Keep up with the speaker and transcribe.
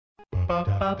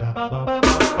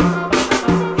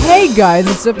Hey guys,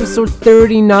 it's episode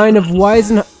 39 of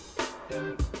Weisenheimer.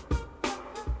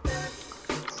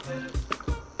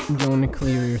 Do you want to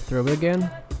clear your throat again?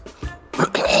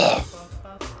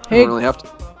 Hey, Really have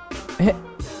to.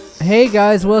 hey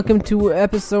guys, welcome to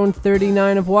episode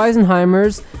 39 of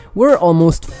Weisenheimers. We're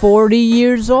almost 40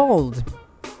 years old.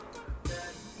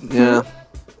 Yeah,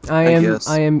 I guess.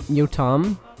 am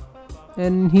Yotam,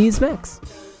 and he's Max.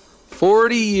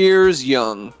 40 years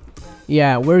young.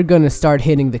 Yeah, we're gonna start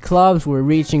hitting the clubs. We're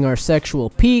reaching our sexual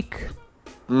peak.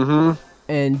 Mm-hmm.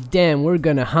 And damn, we're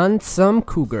gonna hunt some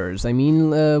cougars. I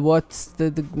mean, what's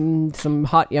some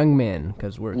hot young men?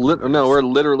 Because we're No, we're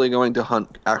literally going to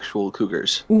hunt actual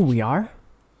cougars. Ooh, we are.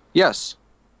 Yes.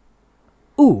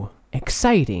 Ooh,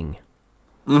 exciting!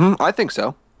 Mm-hmm. I think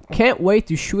so. Can't wait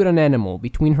to shoot an animal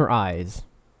between her eyes.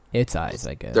 Its eyes,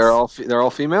 I guess. They're all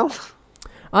female.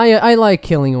 I like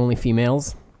killing only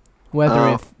females, whether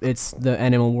Oh. if it's the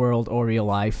animal world or real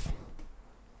life.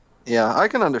 Yeah, I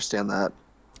can understand that.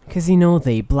 Cause you know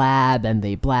they blab and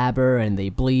they blabber and they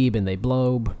bleeb and they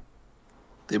blobe.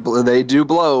 They do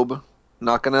blobe.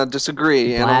 Not gonna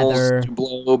disagree. Blather. Animals do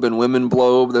blobe and women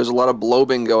blobe. There's a lot of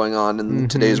blobing going on in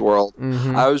today's world.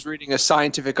 Mhm. I was reading a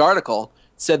scientific article.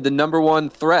 It said the number one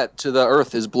threat to the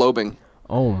Earth is blobing.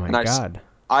 Oh my And god!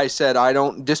 I said I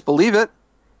don't disbelieve it.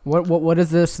 What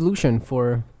is the solution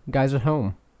for guys at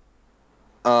home?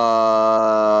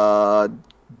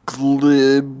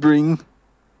 Glibbering.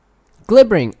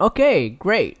 Glibbering. Okay,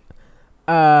 great.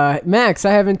 Max,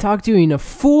 I haven't talked to you in a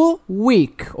full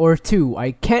week or two.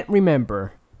 I can't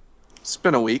remember. It's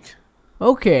been a week.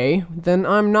 Okay, then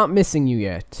I'm not missing you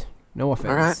yet. No offense.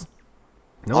 All right.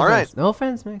 No All offense. No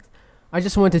offense, Max. I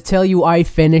just want to tell you I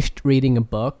finished reading a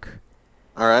book,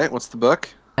 All right. What's the book?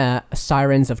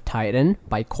 Sirens of Titan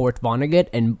by Kurt Vonnegut,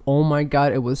 and oh my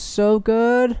god, it was so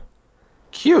good.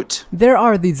 Cute. There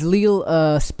are these little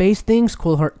space things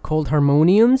called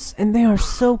harmoniums, and they are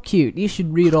so cute. You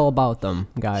should read all about them,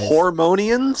 guys.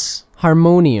 Hormonians?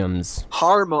 Harmoniums.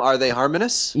 Are they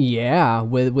harmonious? Yeah,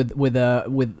 with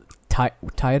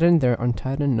Titan. They're on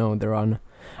Titan. No, they're on.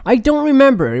 I don't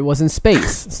remember. It was in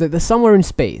space. So they're somewhere in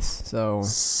space. So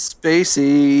Spacey.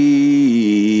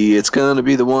 It's gonna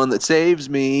be the one that saves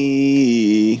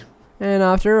me. and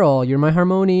after all, you're my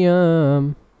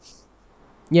harmonium.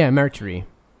 Yeah, Mercury.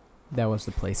 That was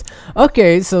the place.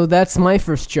 Okay, so that's my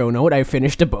first show note. I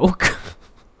finished a book.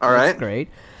 All That's right. great.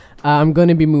 I'm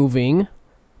gonna be moving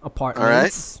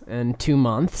apartments in 2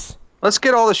 months. Let's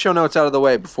get all the show notes out of the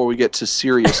way before we get to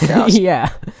serious cast. Yeah.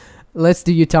 Let's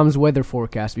do your Tom's weather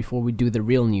forecast before we do the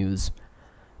real news.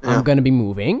 Yeah. I'm gonna be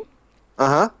moving.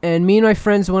 Uh-huh. And me and my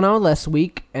friends went out last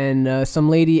week, and some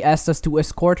lady asked us to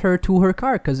escort her to her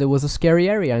car because it was a scary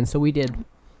area, and so we did.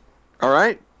 All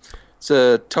right. It's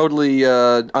a totally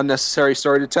unnecessary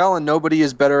story to tell, and nobody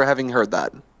is better having heard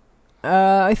that.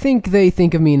 I think they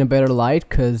think of me in a better light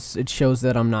because it shows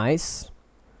that I'm nice.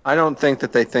 I don't think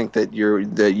that they think that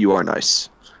you are nice,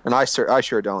 and I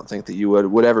sure don't think that you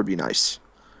would ever be nice.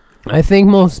 I think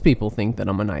most people think that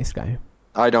I'm a nice guy.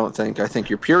 I don't think. I think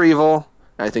you're pure evil.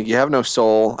 I think you have no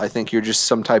soul. I think you're just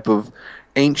some type of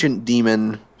ancient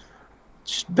demon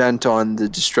just bent on the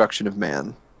destruction of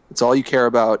man. It's all you care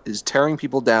about is tearing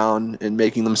people down and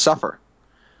making them suffer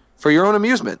for your own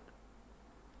amusement.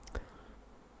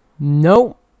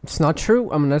 No, it's not true.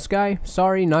 I'm a nice guy.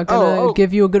 Sorry, not gonna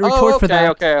give you a good retort for that.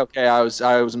 Okay. I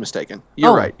was mistaken.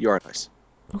 You're Oh. right. You are nice.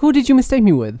 Who did you mistake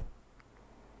me with?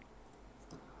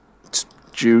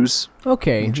 Jews.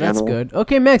 Okay, In that's general. good.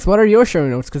 Okay, Max, what are your show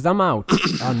notes? Because I'm out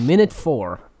on minute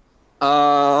 4.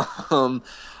 I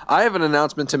have an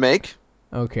announcement to make.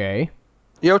 Okay.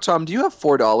 Yo, Tom, do you have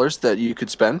 $4 that you could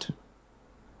spend?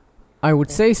 I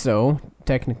would say so,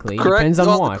 technically. Correct. Depends on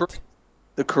Well, what.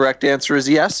 The correct answer is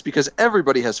yes, because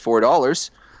everybody has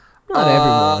 $4. Not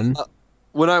everyone.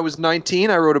 When I was 19,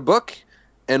 I wrote a book,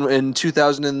 and in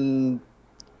 2009,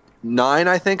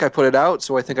 I think I put it out.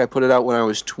 So I think I put it out when I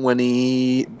was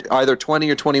 20, either 20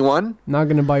 or 21. Not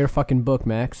gonna buy your fucking book,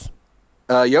 Max.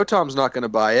 Yotam's not going to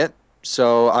buy it,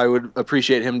 so I would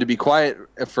appreciate him to be quiet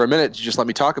for a minute to just let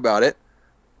me talk about it.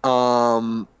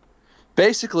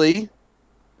 Basically,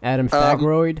 Adam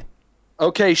Stagroid.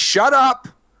 okay, shut up.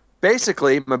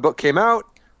 Basically, my book came out.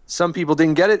 Some people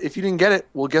didn't get it. If you didn't get it,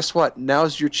 well, guess what?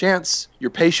 Now's your chance. Your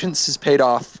patience is paid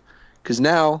off because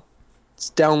now it's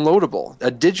downloadable.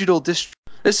 A digital distro.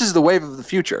 This is the wave of the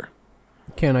future.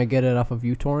 Can I get it off of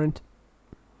uTorrent?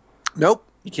 Nope,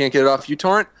 you can't get it off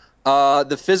uTorrent.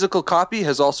 The physical copy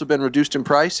has also been reduced in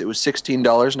price. It was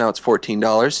 $16. Now it's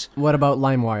 $14. What about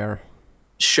LimeWire?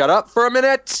 Shut up for a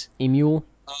minute. Emule?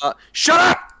 Shut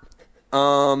up!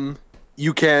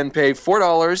 You can pay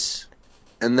 $4,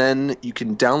 and then you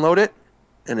can download it,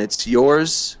 and it's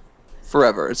yours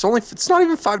forever. It's not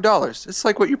even $5. It's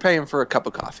like what you're paying for a cup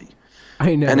of coffee.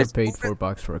 I never it's- paid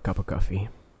 $4 for a cup of coffee.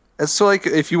 It's so like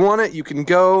if you want it, you can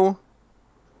go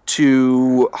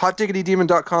to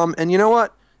hotdiggitydemon.com, and you know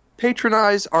what?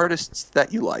 Patronize artists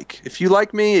that you like. If you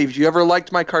like me, if you ever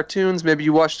liked my cartoons, maybe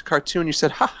you watched a cartoon, you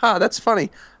said, "Ha, that's funny.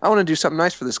 I want to do something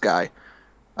nice for this guy."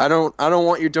 I don't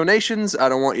want your donations. I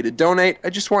don't want you to donate.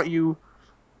 I just want you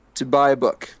to buy a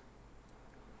book.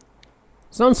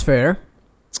 Sounds fair.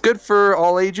 It's good for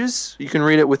all ages. You can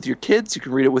read it with your kids. You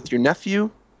can read it with your nephew.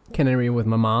 Can I read with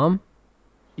my mom?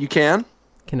 You can.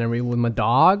 Can I read with my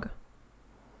dog?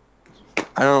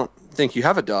 I don't think you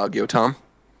have a dog, Yo Tom.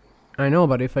 I know,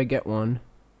 but if I get one,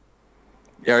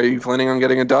 Yeah, are you planning on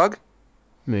getting a dog?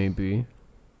 maybe.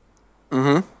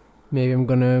 Mm-hmm. Maybe I'm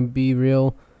gonna be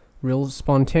real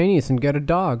spontaneous and get a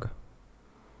dog.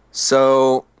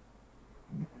 So,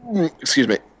 excuse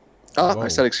me. Whoa. I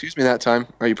said excuse me that time.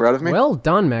 Are you proud of me? Well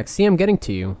done, Max. See, I'm getting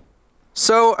to you.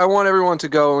 So I want everyone to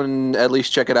go and at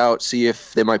least check it out, see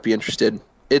if they might be interested.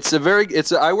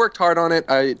 I worked hard on it.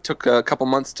 I took a couple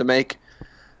months to make.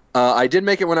 I did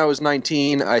make it when I was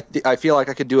 19. I feel like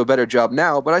I could do a better job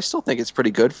now, but I still think it's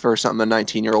pretty good for something a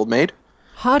 19-year-old made.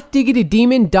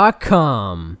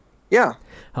 HotDiggityDemon.com. Yeah.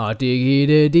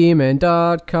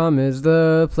 HotDiggityDemon.com is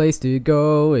the place to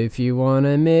go if you want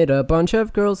to meet a bunch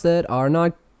of girls that are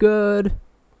not good.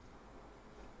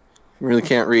 You really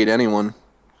can't read anyone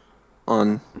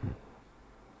on...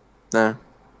 Nah.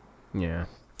 Yeah.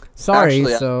 Sorry,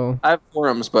 Actually, so... I have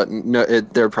forums, but no,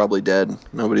 they're probably dead.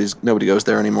 Nobody goes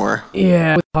there anymore.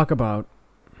 Yeah, what to talk about?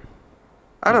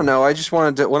 I don't know. I just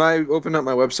wanted to... When I opened up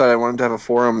my website, I wanted to have a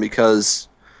forum because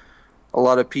a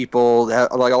lot of people...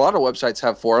 a lot of websites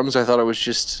have forums. I thought it was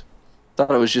just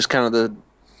kind of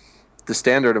the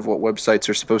standard of what websites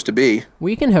are supposed to be.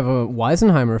 We can have a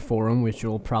Weisenheimer forum, which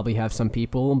will probably have some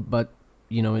people, but,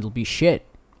 you know, it'll be shit.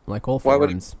 Like all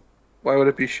forums. Why would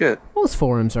it be shit? Most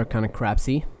forums are kind of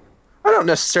crapsy. I don't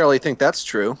necessarily think that's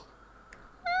true.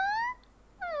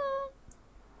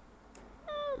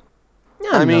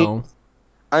 I mean,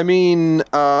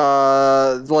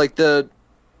 like the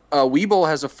Weeble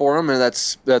has a forum, and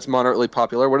that's moderately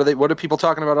popular. What are people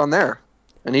talking about on there?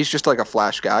 And he's just like a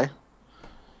Flash guy.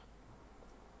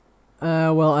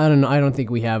 well, I don't know. I don't think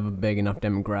we have a big enough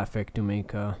demographic to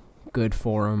make a good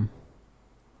forum.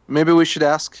 Maybe we should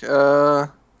ask the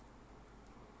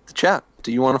chat.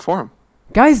 Do you want a forum?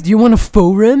 Guys, do you want a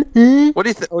forum? What do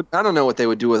you think? I don't know what they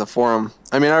would do with a forum.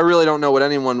 I mean, I really don't know what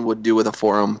anyone would do with a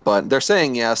forum, but they're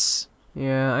saying yes.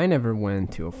 Yeah, I never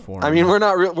went to a forum. I mean, we're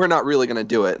not really going to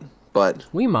do it, but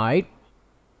we might.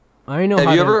 I know Have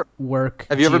how you to ever- work.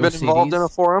 have you ever been involved in a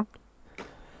GeoCities. forum?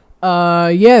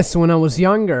 Yes, when I was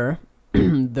younger,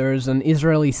 there's an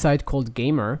Israeli site called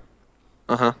Gamer,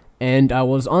 Uh-huh. and I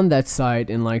was on that site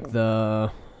in like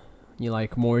the,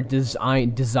 more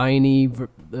designy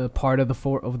part of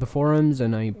the forums,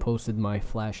 and I posted my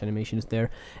Flash animations there,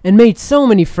 and made so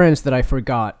many friends that I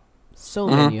forgot so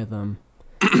many of them.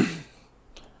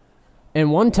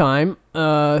 And one time,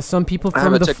 some people I have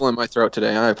from a the tickle in my throat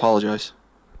today. I apologize.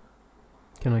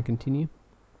 Can I continue?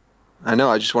 I know.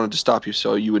 I just wanted to stop you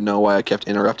so you would know why I kept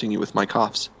interrupting you with my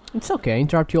coughs. It's okay. I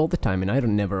interrupt you all the time, and I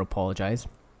don't never apologize.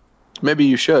 Maybe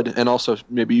you should, and also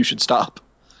maybe you should stop.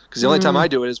 Because the only time I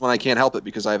do it is when I can't help it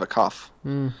because I have a cough.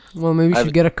 Well, maybe we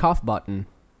should get a cough button.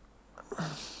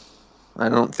 I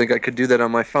don't think I could do that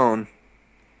on my phone.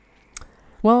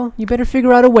 Well, you better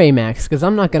figure out a way, Max, because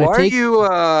I'm not gonna Why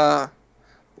take.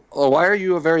 Why are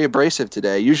you very abrasive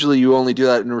today? Usually you only do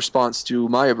that in response to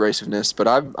my abrasiveness, but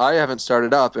I haven't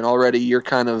started up, and already you're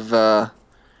kind of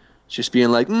just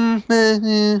being like, and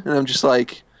I'm just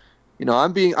like,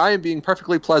 I am being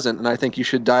perfectly pleasant, and I think you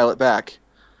should dial it back,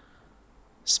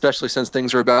 especially since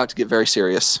things are about to get very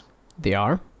serious. They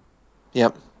are?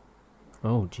 Yep.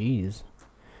 Oh, jeez.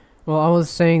 Well, I was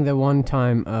saying that one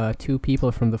time, 2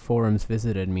 people from the forums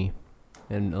visited me,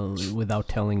 and without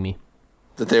telling me.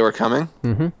 That they were coming?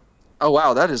 Mm-hmm. Oh,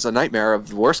 wow, that is a nightmare of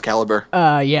the worst caliber.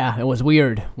 Yeah, it was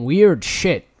weird. Weird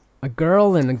shit. A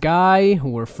girl and a guy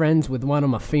who were friends with one of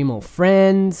my female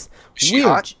friends. Is she Weird.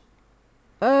 hot?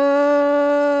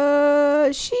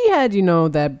 She had,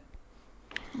 that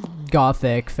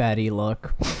gothic fatty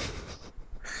look.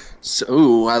 So,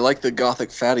 ooh, I like the gothic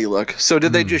fatty look. So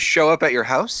did they just show up at your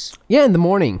house? Yeah, in the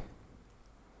morning.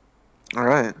 All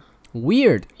right.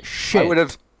 Weird shit. I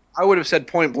would have said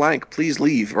point blank, please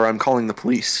leave, or I'm calling the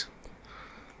police.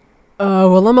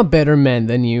 Well, I'm a better man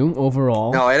than you,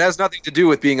 overall. No, it has nothing to do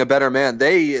with being a better man.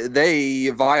 They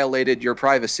violated your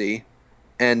privacy,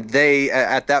 and they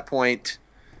at that point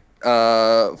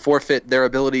forfeit their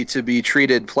ability to be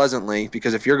treated pleasantly,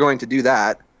 because if you're going to do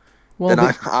that, Well,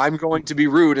 then I'm going to be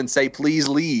rude and say, please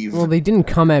leave. well, they didn't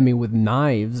come at me with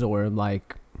knives or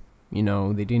like, they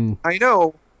didn't. I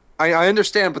know. I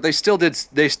understand, but they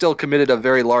still committed a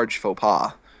very large faux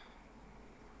pas.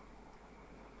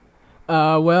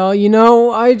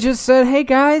 Well, I just said, hey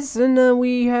guys, and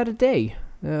we had a day.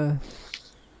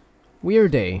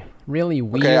 Weird day. Really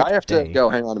weird. Okay, I have day. to go.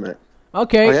 Hang on a minute.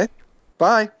 Okay.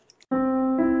 Bye.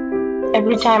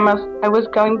 Every time I was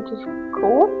going to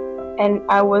school and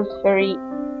I was very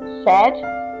sad,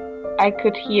 I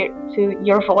could hear to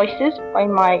your voices by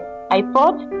my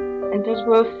iPod, and this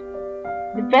was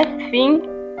the best thing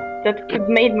that could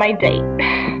made my day.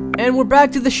 And we're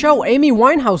back to the show. Amy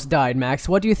Winehouse died, Max.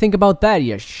 What do you think about that,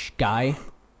 you guy?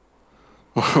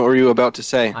 What were you about to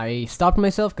say? I stopped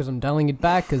myself because I'm dialing it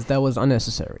back because that was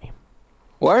unnecessary.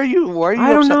 Why are you I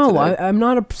don't upset know. today? I'm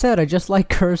not upset. I just like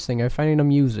cursing. I find it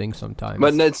amusing sometimes.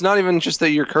 But it's not even just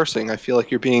that you're cursing. I feel like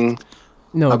you're being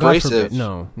no, abrasive. God forbid.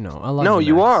 No. I love No, you,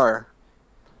 you Max. are.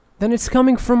 Then it's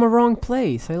coming from a wrong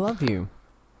place. I love you.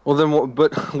 Well, then,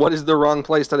 but what is the wrong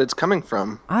place that it's coming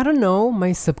from? I don't know.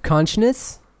 My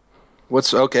subconscious?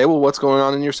 What's what's going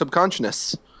on in your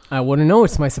subconscious? I wouldn't know.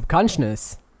 It's my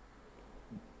subconscious.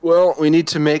 Well, we need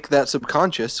to make that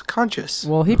subconscious conscious.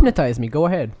 Well, hypnotize me. Go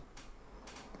ahead.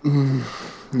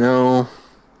 No.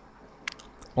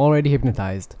 Already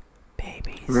hypnotized.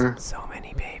 Babies. So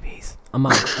many babies. I'm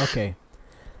out. Okay.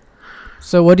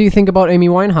 So what do you think about Amy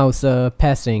Winehouse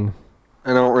passing?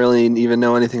 I don't really even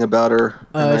know anything about her,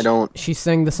 and I don't... She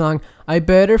sang the song, I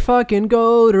better fucking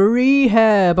go to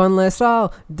rehab unless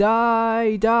I'll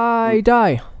die.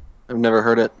 I've never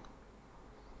heard it.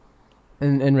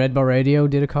 And Red Bar Radio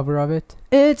did a cover of it.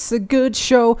 It's a good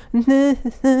show.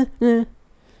 Mm-hmm.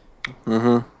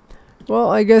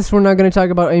 Well, I guess we're not going to talk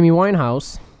about Amy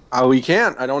Winehouse. Oh, we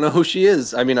can't. I don't know who she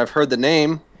is. I mean, I've heard the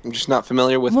name. I'm just not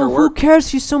familiar with her Well, who work. cares?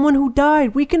 She's someone who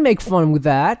died. We can make fun with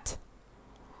that.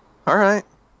 All right.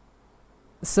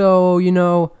 So,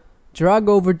 drug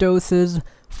overdoses,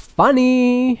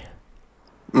 funny.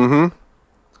 Mm-hmm.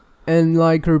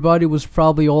 And, her body was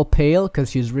probably all pale, because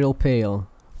she's real pale.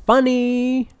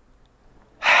 Funny.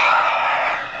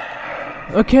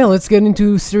 Okay, let's get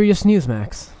into serious news,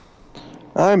 Max.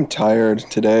 I'm tired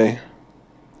today.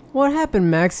 What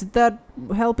happened, Max? Is that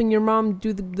helping your mom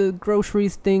do the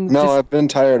groceries thing? No, I've been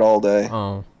tired all day.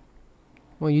 Oh.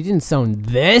 Well, you didn't sound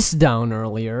this down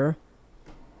earlier.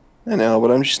 I know,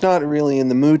 but I'm just not really in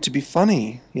the mood to be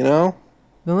funny, Then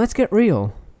let's get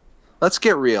real. Let's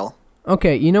get real.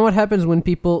 Okay, you know what happens when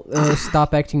people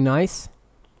stop acting nice?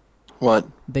 What?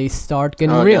 They start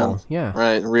getting real. Yeah.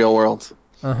 Right, real world.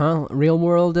 Uh-huh. Real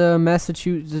world,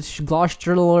 Massachusetts,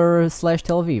 Gloucester / Tel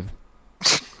Aviv.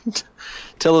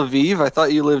 Tel Aviv? I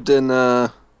thought you lived in,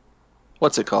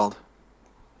 what's it called?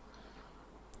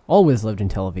 Always lived in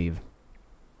Tel Aviv.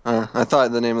 I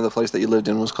thought the name of the place that you lived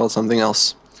in was called something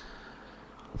else.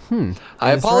 I Israel?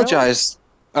 apologize.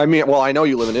 I mean, well, I know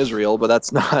you live in Israel, but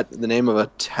that's not the name of a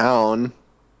town.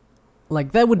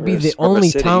 That would be Or the a only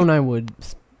city. town I would,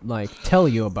 tell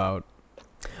you about.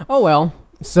 Oh, well.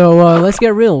 So, let's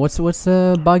get real. What's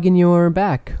bugging your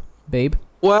back, babe?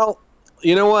 Well,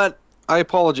 you know what? I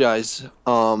apologize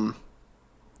to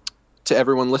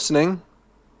everyone listening.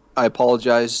 I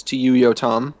apologize to you, Yo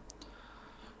Tom.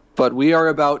 But we are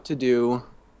about to do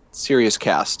Serious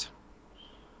Cast.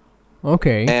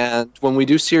 Okay. And when we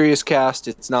do Serious Cast,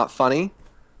 it's not funny.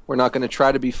 We're not going to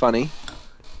try to be funny.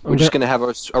 We're just going to have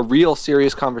a real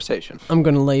serious conversation. I'm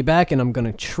going to lay back and I'm going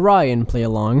to try and play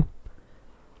along.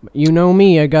 But you know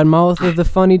me, I got mouth of the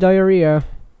funny diarrhea.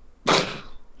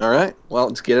 All right. Well,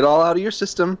 let's get it all out of your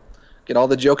system. Get all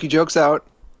the jokey jokes out.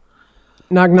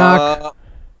 Knock, knock.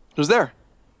 Who's there?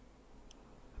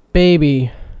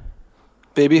 Baby.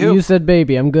 Baby who? You said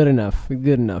baby. I'm good enough.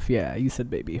 Good enough. Yeah, you said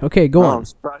baby. Okay, go on.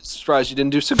 I'm surprised you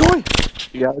didn't do Segoy.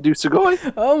 You gotta do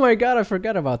Segoy. Oh my god, I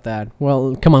forgot about that.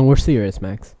 Well, come on, we're serious,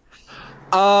 Max.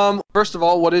 First of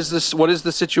all, what is the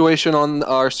situation on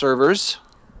our servers?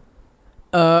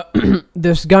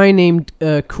 This guy named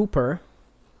Cooper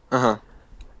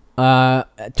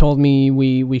told me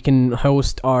we can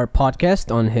host our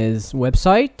podcast on his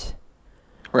website.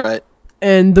 Right.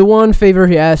 And the one favor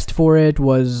he asked for it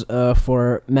was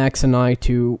for Max and I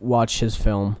to watch his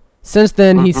film. Since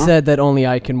then, he said that only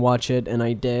I can watch it, and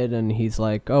I did, and he's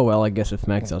like, oh, well, I guess if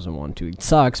Max doesn't want to, it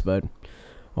sucks, but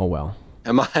oh, well.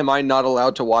 Am I not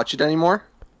allowed to watch it anymore?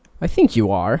 I think you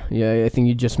are. Yeah, I think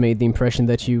you just made the impression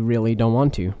that you really don't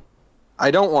want to. I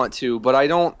don't want to, but I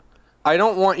don't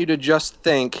want you to just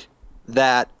think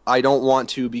that I don't want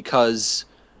to because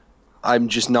I'm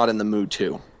just not in the mood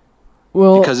to.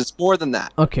 Well, Because it's more than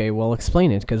that. okay, well,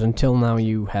 explain it, because until now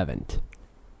you haven't.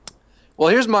 Well,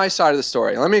 here's my side of the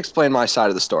story. Let me explain my side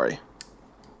of the story.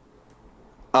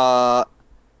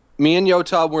 Me and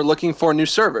Yotab were looking for new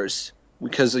servers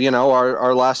because,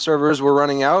 our last servers were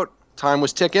running out. Time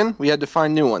was ticking. We had to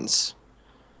find new ones.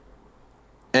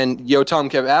 And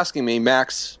Yotam kept asking me,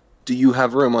 Max, do you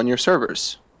have room on your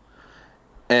servers?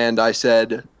 And I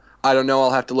said, I don't know.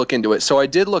 I'll have to look into it. So I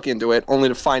did look into it, only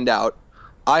to find out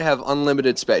I have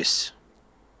unlimited space.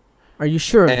 Are you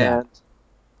sure of that?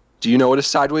 Do you know what a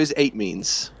sideways 8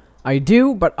 means? I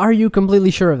do, but are you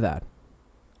completely sure of that?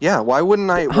 Yeah, why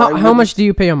wouldn't I? How much do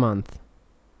you pay a month?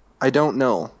 I don't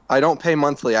know. I don't pay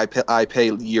monthly. I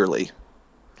pay yearly.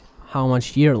 How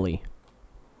much yearly?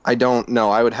 I don't know.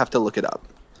 I would have to look it up.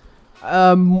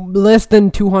 Less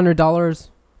than $200.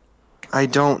 I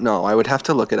don't know. I would have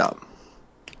to look it up.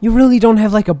 You really don't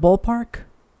have like a ballpark?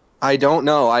 I don't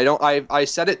know. I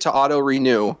set it to auto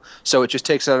renew, so it just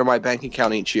takes it out of my bank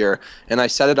account each year, and I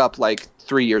set it up like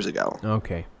 3 years ago.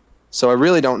 Okay. So I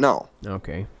really don't know.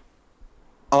 Okay.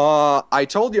 I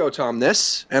told Yotam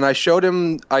this, and I showed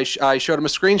him. I showed him a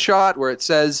screenshot where it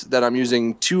says that I'm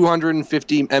using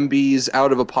 250 MBs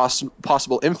out of a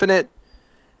possible infinite,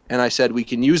 and I said we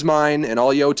can use mine. And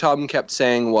all Yotam kept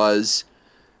saying was,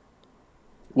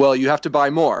 "Well, you have to buy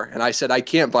more." And I said, "I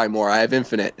can't buy more. I have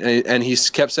infinite." And he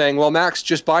kept saying, "Well, Max,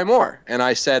 just buy more." And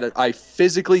I said, "I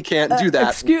physically can't do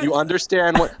that. You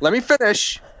understand what? Let me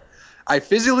finish." I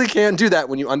physically can't do that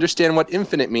when you understand what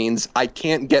infinite means. I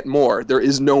can't get more. There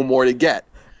is no more to get.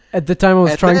 At the time I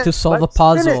was trying to solve a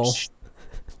puzzle.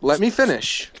 Let me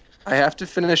finish. I have to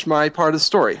finish my part of the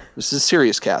story. This is a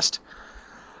serious cast.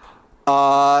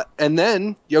 And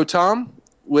then Yotam,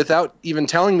 without even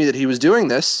telling me that he was doing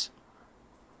this,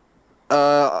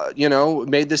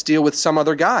 made this deal with some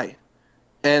other guy.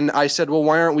 And I said, well,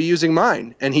 why aren't we using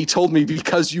mine? And he told me,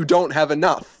 because you don't have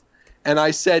enough. And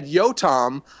I said,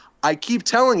 Yotam, I keep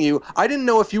telling you, I didn't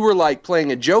know if you were like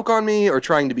playing a joke on me or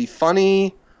trying to be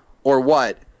funny or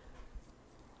what.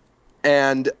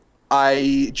 And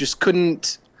I just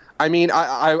couldn't. I mean,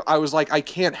 I was like, I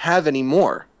can't have any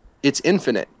more. It's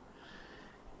infinite.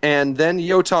 And then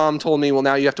Yotam told me, well,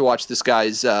 now you have to watch this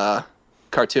guy's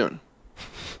cartoon.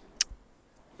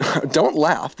 Don't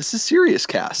laugh. This is serious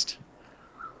cast.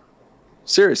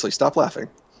 Seriously, stop laughing.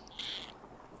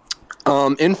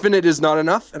 Infinite is not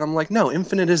enough. And I'm like, no,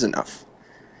 infinite is enough.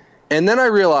 And then I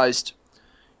realized,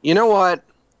 you know what?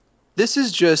 This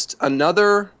is just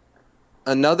another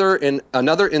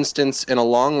instance in a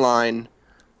long line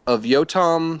of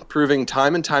Yotam proving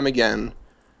time and time again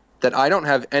that I don't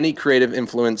have any creative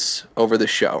influence over the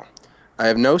show. I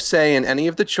have no say in any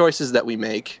of the choices that we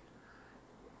make.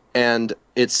 And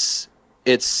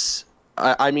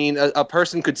I mean, a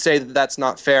person could say that that's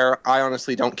not fair. I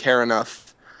honestly don't care enough.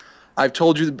 I've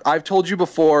told you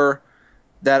before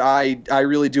that I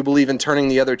really do believe in turning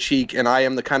the other cheek, and I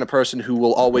am the kind of person who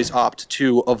will always opt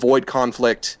to avoid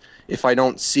conflict if I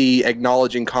don't see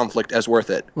acknowledging conflict as worth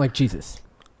it. Like Jesus.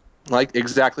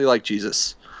 Exactly like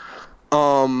Jesus.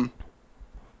 And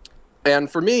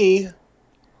for me,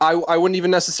 I wouldn't even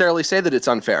necessarily say that it's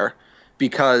unfair,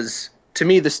 because to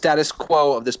me, the status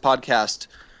quo of this podcast,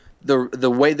 the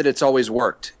way that it's always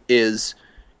worked is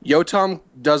Yotam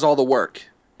does all the work.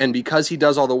 And because he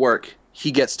does all the work, he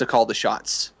gets to call the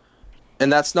shots.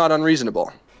 And that's not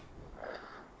unreasonable.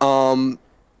 And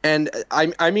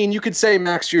I mean, you could say,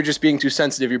 Max, you're just being too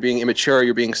sensitive, you're being immature,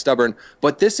 you're being stubborn.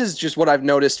 But this is just what I've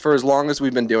noticed for as long as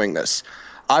we've been doing this.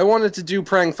 I wanted to do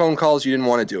prank phone calls, you didn't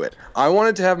want to do it. I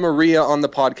wanted to have Maria on the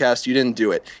podcast, you didn't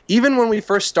do it. Even when we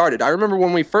first started, I remember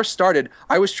when we first started,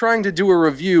 I was trying to do a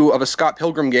review of a Scott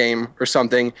Pilgrim game or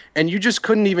something, and you just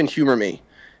couldn't even humor me.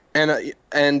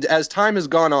 And as time has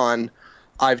gone on,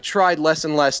 I've tried less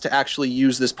and less to actually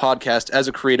use this podcast as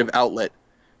a creative outlet,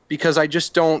 because I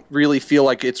just don't really feel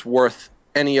like it's worth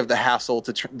any of the hassle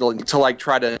to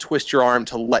try to twist your arm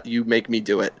to let you make me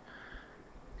do it.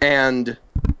 And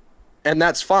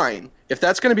that's fine. If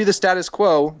that's going to be the status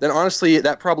quo, then honestly,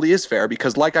 that probably is fair,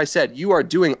 because like I said, you are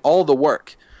doing all the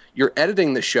work. You're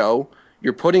editing the show.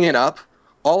 You're putting it up.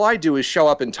 All I do is show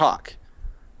up and talk.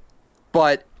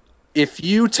 But if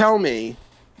you tell me,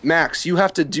 Max, you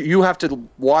have to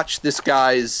watch this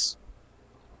guy's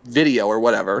video or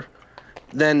whatever,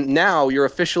 then now you're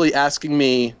officially asking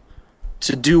me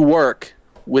to do work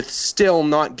with still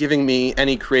not giving me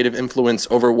any creative influence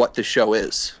over what the show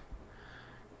is.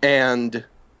 And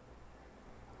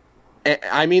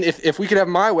I mean, if we could have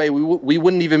my way, we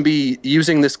wouldn't even be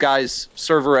using this guy's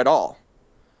server at all,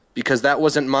 because that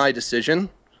wasn't my decision.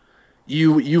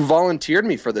 You volunteered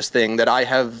me for this thing that I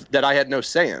had no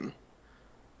say in.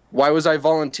 Why was I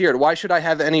volunteered? Why should I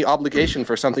have any obligation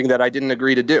for something that I didn't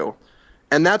agree to do?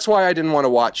 And that's why I didn't want to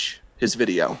watch his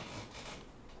video.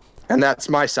 And that's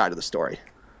my side of the story.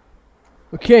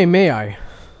 Okay, may I?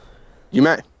 You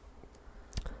may.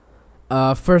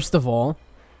 First of all,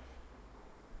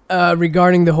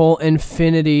 regarding the whole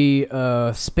infinity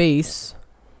space,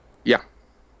 Yeah.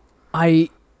 I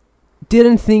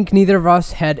didn't think neither of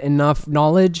us had enough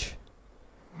knowledge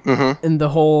in the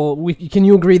whole. Can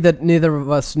you agree that neither of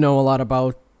us know a lot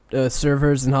about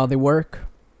servers and how they work?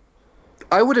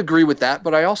 I would agree with that,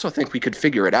 but I also think we could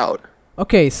figure it out.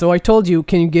 Okay, so I told you,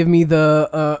 can you give me the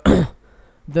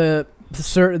the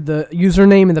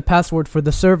username and the password for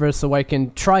the server so I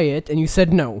can try it? And you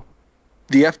said no.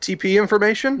 The FTP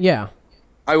information? Yeah,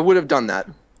 I would have done that.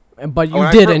 but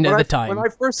you didn't at the time.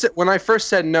 When I first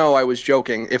said no, I was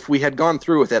joking. If we had gone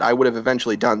through with it, I would have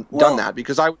eventually done that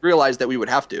because I realized that we would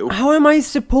have to. How am I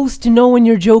supposed to know when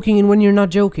you're joking and when you're not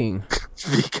joking?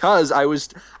 Because I was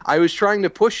trying to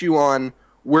push you on,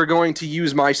 we're going to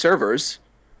use my servers.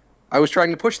 I was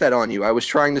trying to push that on you. I was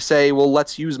trying to say, well,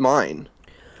 let's use mine.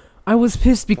 I was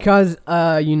pissed because,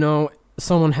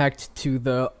 someone hacked to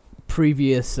the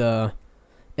previous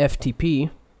FTP.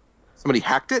 Somebody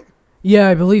hacked it? Yeah,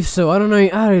 I believe so. I don't know.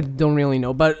 I don't really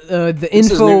know, but the This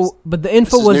is info, but the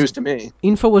info This is was news to me.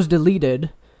 info was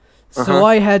deleted. So Uh-huh.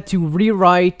 I had to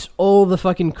rewrite all the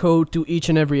fucking code to each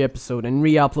and every episode and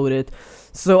re-upload it.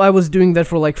 So I was doing that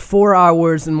for like 4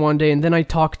 hours in one day, and then I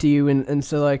talked to you and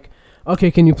so like, okay,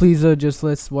 can you please just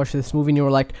let's watch this movie? And you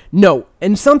were like, no.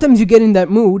 And sometimes you get in that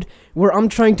mood where I'm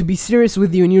trying to be serious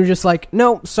with you, and you're just like,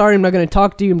 no, sorry, I'm not gonna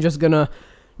talk to you. I'm just gonna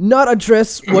not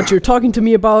address what you're talking to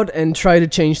me about and try to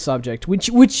change subject. Which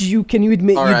can you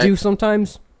admit All you right. do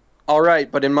sometimes? All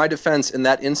right, but in my defense, in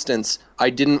that instance,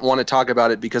 I didn't want to talk about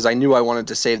it because I knew I wanted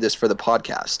to save this for the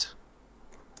podcast.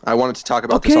 I wanted to talk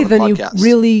about this Okay, on the then you podcast.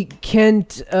 really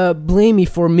can't blame me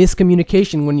for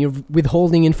miscommunication when you're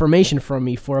withholding information from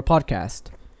me for a podcast.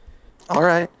 All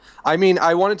right. I mean,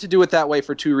 I wanted to do it that way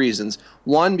for two reasons.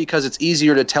 One, because it's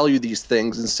easier to tell you these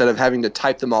things instead of having to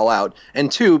type them all out.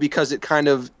 And two, because it kind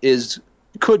of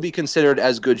could be considered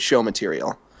as good show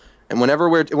material. And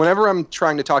whenever I'm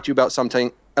trying to talk to you about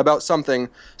something,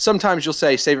 sometimes you'll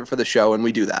say, save it for the show, and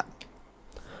we do that.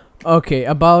 Okay,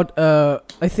 about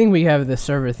I think we have the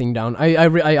server thing down.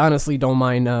 I honestly don't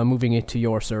mind moving it to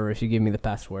your server if you give me the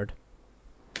password.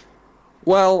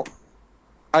 Well,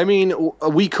 I mean,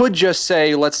 we could just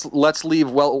say let's leave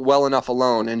well enough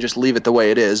alone and just leave it the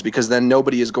way it is, because then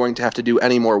nobody is going to have to do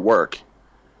any more work.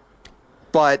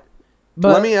 But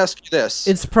let me ask you this: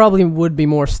 It's probably would be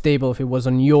more stable if it was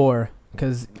on your,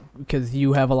 because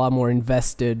you have a lot more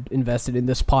invested in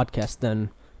this podcast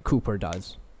than Cooper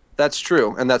does. That's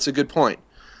true, and that's a good point.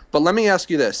 But let me ask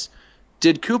you this: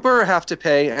 did Cooper have to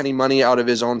pay any money out of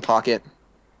his own pocket?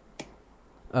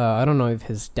 I don't know if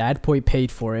his dad paid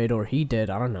for it or he did.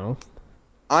 I don't know.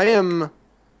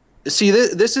 This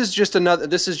is just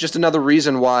another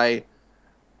reason why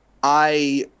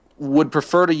I would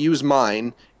prefer to use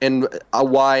mine, and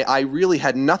why I really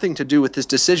had nothing to do with this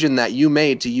decision that you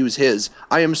made to use his.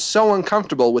 I am so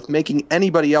uncomfortable with making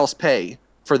anybody else pay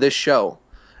for this show.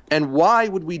 And why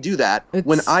would we do that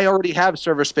when I already have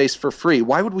server space for free?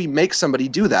 Why would we make somebody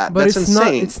do that? But That's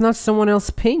insane. It's not someone else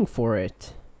paying for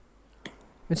it.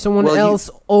 It's someone else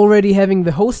already having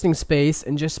the hosting space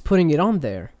and just putting it on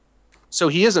there. So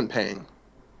he isn't paying.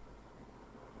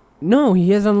 No,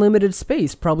 he has unlimited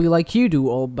space, probably like you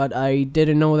do, but I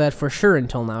didn't know that for sure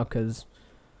until now, because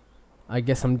I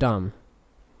guess I'm dumb.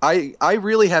 I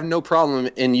really have no problem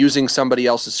in using somebody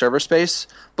else's server space,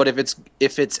 but if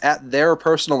it's at their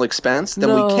personal expense,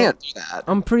 then we can't do that.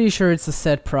 I'm pretty sure it's a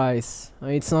set price.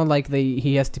 It's not like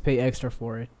he has to pay extra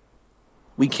for it.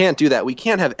 We can't do that. We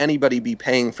can't have anybody be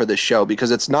paying for this show because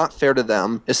it's not fair to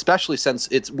them, especially since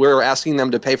we're asking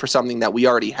them to pay for something that we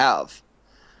already have.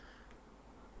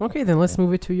 Okay, then let's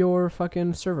move it to your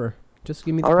fucking server. Just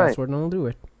give me the All right. password and I'll do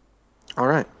it. All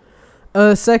right.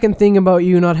 Second thing about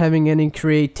you not having any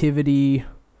creativity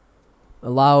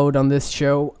allowed on this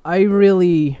show, I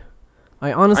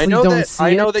honestly don't see it.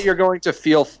 I know that you're going to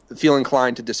feel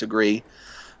inclined to disagree,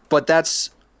 but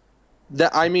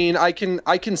I mean, I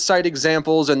can cite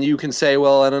examples, and you can say,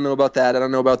 well, I don't know about that, I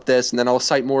don't know about this, and then I'll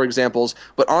cite more examples.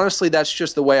 But honestly, that's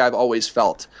just the way I've always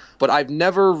felt. But I've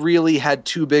never really had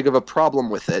too big of a problem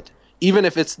with it, even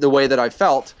if it's the way that I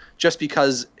felt, just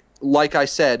because, like I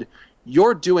said,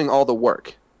 you're doing all the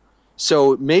work.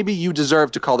 So maybe you deserve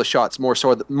to call the shots more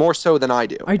so than I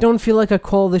do. I don't feel like I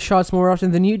call the shots more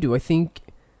often than you do. I think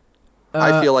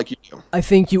I feel like you do. I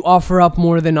think you offer up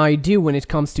more than I do when it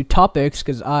comes to topics,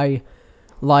 because I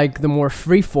like the more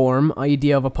freeform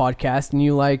idea of a podcast, and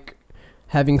you like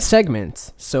having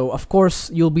segments. So, of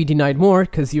course, you'll be denied more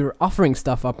because you're offering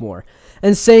stuff up more.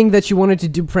 And saying that you wanted to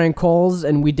do prank calls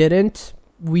and we didn't,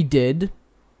 we did.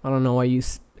 I don't know why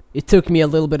it took me a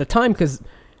little bit of time because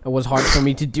it was hard for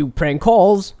me to do prank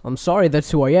calls. I'm sorry,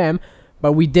 that's who I am.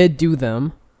 But we did do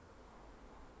them.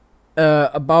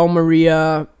 About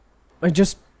Maria, I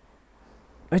just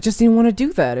didn't want to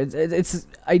do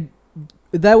that.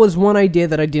 That was one idea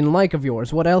that I didn't like of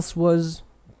yours. What else was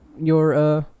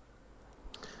your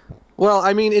Well,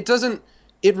 I mean,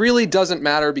 it really doesn't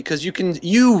matter because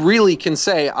you really can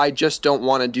say, I just don't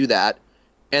want to do that.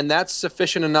 And that's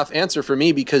sufficient enough answer for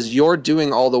me because you're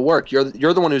doing all the work. You're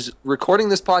the one who's recording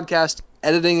this podcast,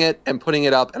 editing it, and putting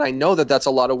it up. And I know that that's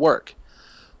a lot of work.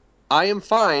 I am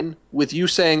fine with you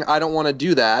saying, I don't want to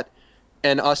do that,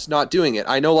 and us not doing it.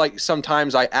 I know like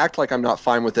sometimes I act like I'm not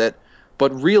fine with it,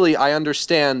 but really I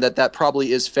understand that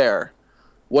probably is fair.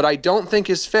 What I don't think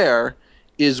is fair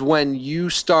is when you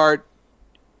start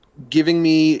giving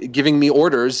me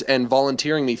orders and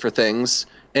volunteering me for things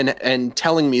and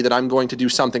telling me that I'm going to do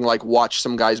something like watch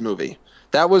some guy's movie.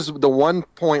 That was the one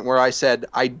point where I said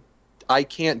I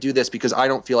can't do this because I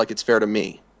don't feel like it's fair to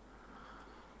me.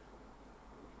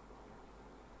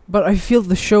 But I feel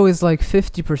the show is like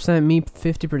 50% me,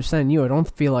 50% you. I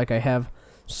don't feel like I have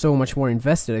so much more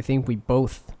invested. I think we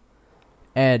both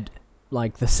add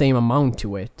like the same amount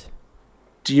to it.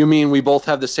 Do you mean we both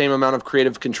have the same amount of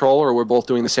creative control or we're both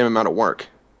doing the same amount of work?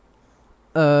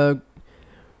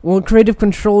 Well, creative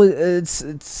control,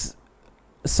 it's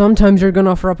sometimes you're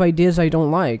gonna offer up ideas I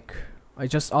don't like. I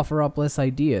just offer up less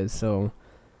ideas, so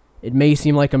it may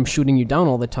seem like I'm shooting you down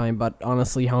all the time, but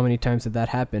honestly, how many times did that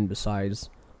happen besides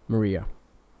Maria?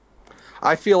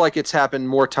 I feel like it's happened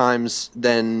more times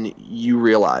than you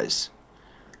realize.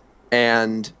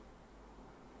 And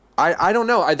I don't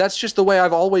know. That's just the way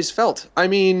I've always felt. I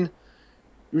mean,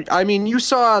 you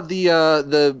saw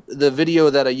the video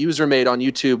that a user made on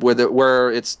YouTube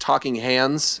where it's talking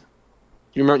hands.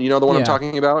 You remember? You know the one I'm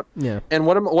talking about? Yeah. And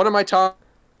what am I talking?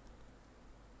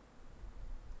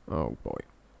 Oh boy.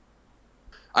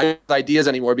 I don't have ideas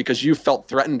anymore because you felt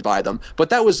threatened by them. But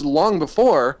that was long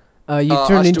before. You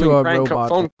turned into a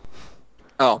robot.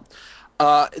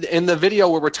 In the video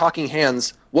where we're talking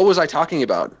hands, what was I talking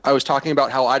about? I was talking about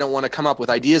how I don't want to come up with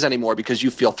ideas anymore because you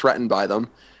feel threatened by them.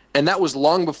 And that was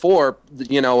long before,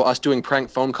 us doing prank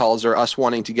phone calls or us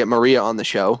wanting to get Maria on the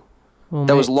show. Well,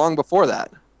 that was long before that.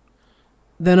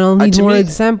 Then I'll need more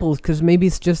examples because maybe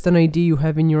it's just an idea you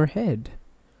have in your head.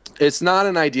 It's not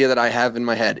an idea that I have in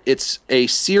my head. It's a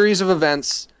series of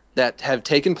events that have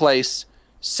taken place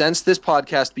since this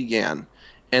podcast began.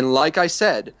 And like I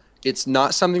said, it's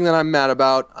not something that I'm mad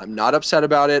about. I'm not upset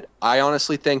about it. I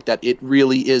honestly think that it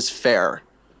really is fair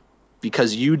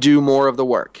because you do more of the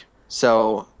work.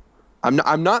 So I'm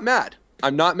not mad.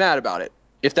 I'm not mad about it.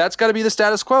 If that's got to be the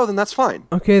status quo, then that's fine.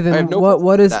 Okay, then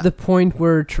what is the point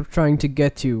we're trying to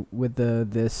get to with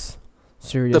this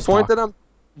serious talk?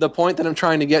 The point that I'm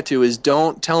trying to get to is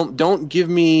don't give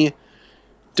me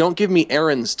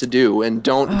errands to do and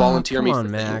don't volunteer me for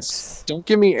things.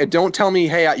 Don't tell me,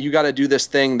 hey, you got to do this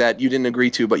thing that you didn't agree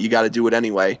to, but you got to do it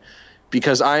anyway.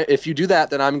 Because if you do that,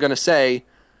 then I'm going to say,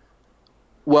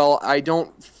 well, I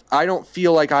don't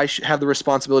feel like I have the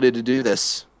responsibility to do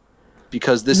this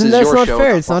because this is your show. That's not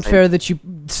fair. It's not fair that you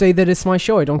say that it's my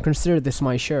show. I don't consider this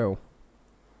my show.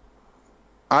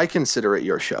 I consider it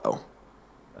your show.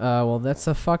 Well, that's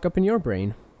a fuck up in your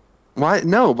brain. Why?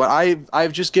 No, but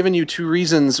I've just given you two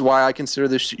reasons why I consider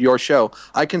this your show.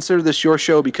 I consider this your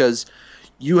show because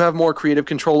you have more creative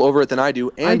control over it than I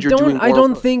do, and you're doing more. I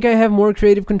don't think I have more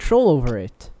creative control over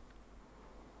it.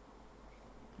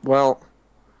 Well,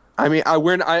 I mean,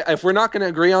 if we're not going to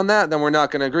agree on that, then we're not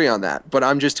going to agree on that. But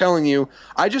I'm just telling you,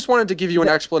 I just wanted to give you an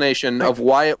explanation of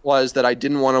why it was that I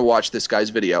didn't want to watch this guy's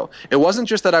video. It wasn't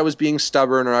just that I was being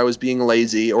stubborn or I was being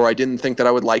lazy or I didn't think that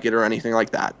I would like it or anything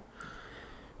like that.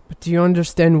 But do you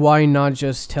understand why not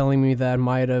just telling me that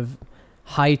might have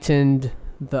heightened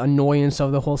the annoyance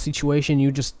of the whole situation?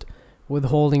 You just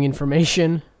withholding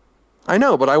information? I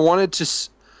know, but I wanted to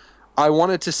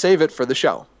save it for the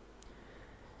show.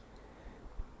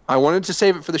 I wanted to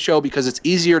save it for the show because it's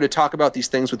easier to talk about these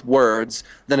things with words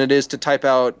than it is to type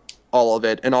out all of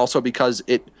it, and also because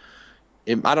I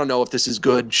don't know if this is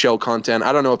good show content.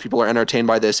 I don't know if people are entertained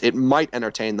by this. It might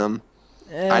entertain them.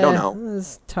 I don't know.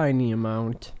 It's a tiny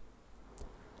amount.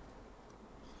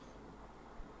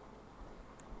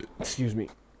 Excuse me.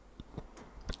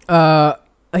 I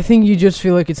I think you just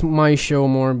feel like it's my show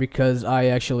more because I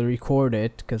actually record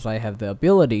it, because I have the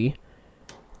ability,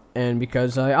 and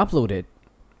because I upload it.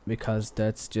 Because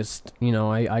that's just,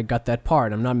 I got that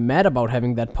part. I'm not mad about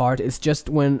having that part. It's just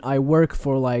when I work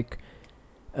for like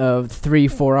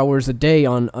 3-4 hours a day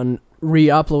on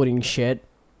re-uploading shit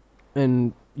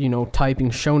and,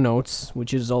 typing show notes,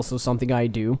 which is also something I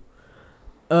do.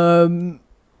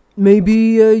 Maybe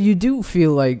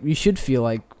you should feel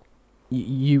like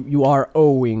you are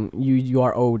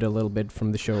owed a little bit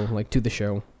from the show, like to the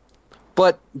show.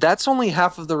 But that's only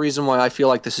half of the reason why I feel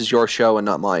like this is your show and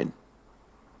not mine.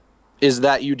 Is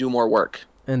that you do more work.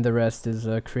 And the rest is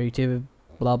creative,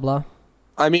 blah, blah.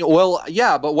 I mean, well,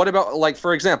 yeah, but what about, like,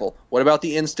 for example, what about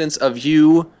the instance of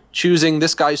you choosing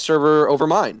this guy's server over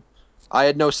mine? I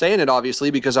had no say in it,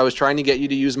 obviously, because I was trying to get you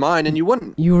to use mine, and you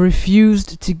wouldn't. You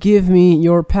refused to give me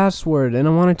your password, and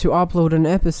I wanted to upload an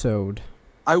episode.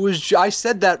 I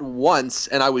said that once,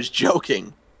 and I was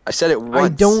joking. I said it once. I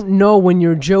don't know when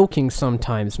you're joking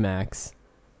sometimes, Max.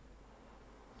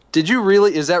 Did you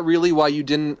really? Is that really why you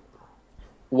didn't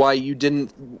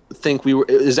think we were?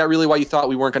 Is that really why you thought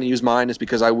we weren't going to use mine? Is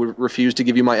because I would refuse to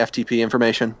give you my FTP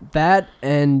information? That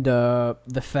and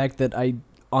the fact that I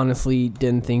honestly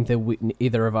didn't think that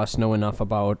either of us know enough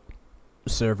about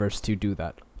servers to do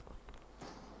that.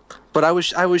 But I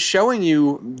was showing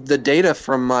you the data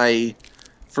from my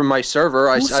server.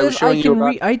 I was showing you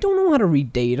about. I don't know how to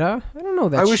read data. I don't know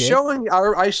that. I was shit. showing.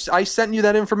 I sent you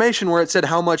that information where it said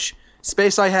how much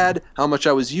space I had, how much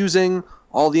I was using.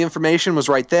 All the information was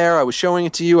right there. I was showing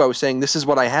it to you. I was saying this is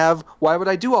what I have. Why would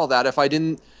I do all that if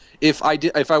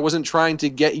I wasn't trying to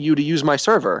get you to use my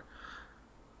server?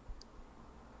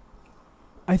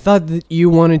 I thought that you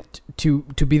wanted to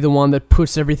be the one that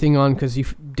puts everything on because you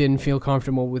didn't feel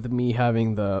comfortable with me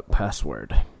having the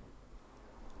password.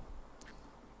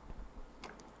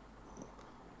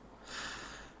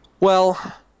 Well,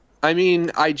 I mean,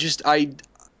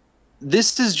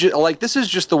 this is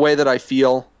just the way that I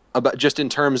feel about, just in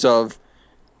terms of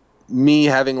me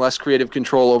having less creative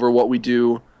control over what we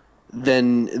do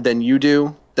than you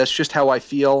do. That's just how I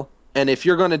feel. And if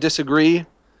you're going to disagree,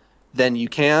 then you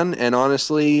can. And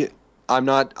honestly, I'm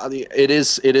not. It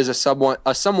is a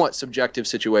somewhat subjective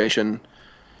situation.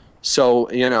 So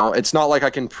it's not like I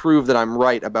can prove that I'm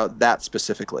right about that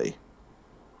specifically.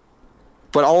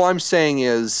 But all I'm saying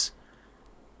is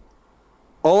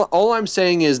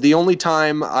the only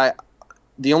time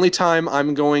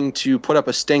I'm going to put up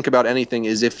a stink about anything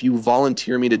is if you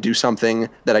volunteer me to do something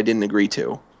that I didn't agree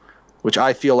to, which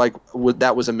I feel like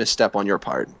that was a misstep on your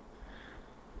part.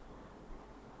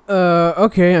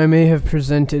 Okay, I may have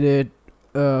presented it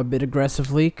a bit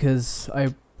aggressively because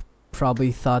I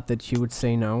probably thought that you would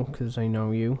say no because I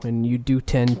know you, and you do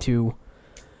tend to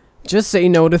just say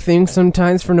no to things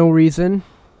sometimes for no reason.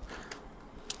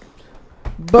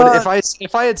 But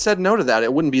if I had said no to that,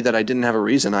 it wouldn't be that I didn't have a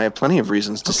reason. I have plenty of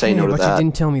reasons to say no to that. But you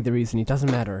didn't tell me the reason. It doesn't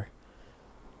matter.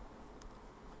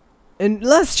 And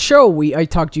last show, I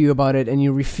talked to you about it, and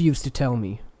you refused to tell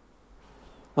me.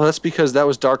 Well, that's because that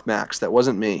was Dark Max. That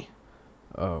wasn't me.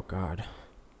 Oh, God.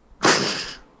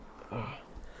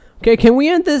 Okay, can we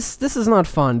end this? This is not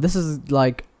fun. This is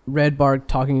like Red Bark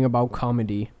talking about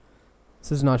comedy.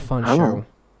 This is not fun show.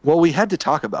 Well, we had to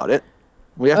talk about it.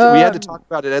 We had to talk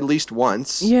about it at least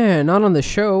once. Yeah, not on the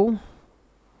show.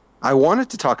 I wanted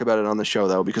to talk about it on the show,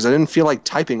 though, because I didn't feel like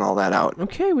typing all that out.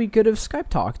 Okay, we could have Skype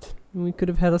talked. We could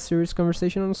have had a serious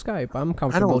conversation on Skype. I'm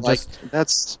comfortable.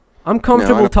 I'm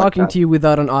comfortable talking to you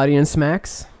without an audience,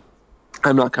 Max.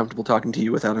 I'm not comfortable talking to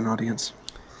you without an audience.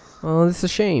 Well, it's a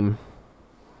shame.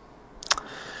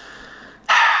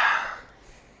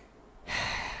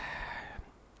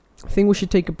 I think we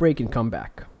should take a break and come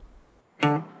back. We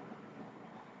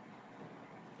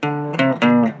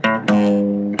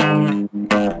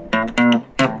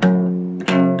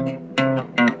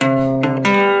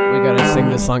gotta sing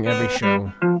this song every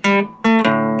show.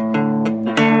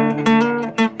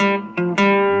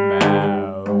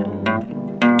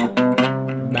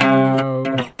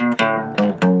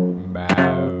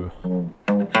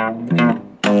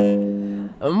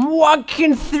 I'm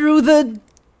walking through the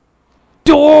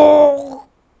door.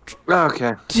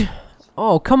 Okay.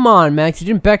 Oh, come on, Max. You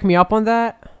didn't back me up on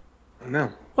that?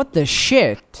 No. What the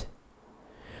shit?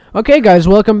 Okay, guys,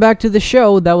 welcome back to the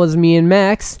show. That was me and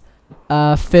Max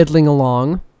fiddling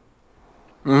along.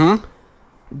 Mm-hmm.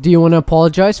 Do you want to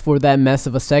apologize for that mess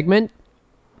of a segment?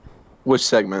 Which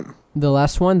segment? The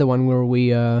last one, the one where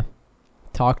we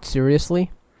talked seriously?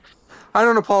 I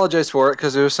don't apologize for it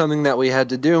because it was something that we had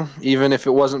to do. Even if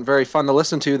it wasn't very fun to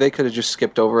listen to, they could have just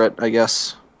skipped over it, I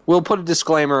guess. We'll put a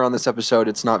disclaimer on this episode.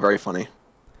 It's not very funny.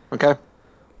 Okay?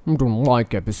 I don't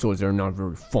like episodes that are not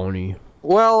very funny.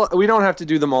 Well, we don't have to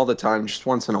do them all the time, just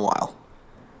once in a while.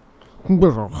 And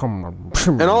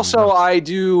also, I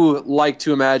do like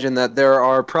to imagine that there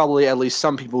are probably at least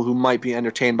some people who might be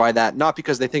entertained by that, not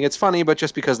because they think it's funny, but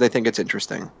just because they think it's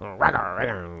interesting.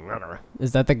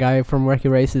 Is that the guy from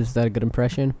Wacky Race? Is that a good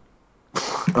impression?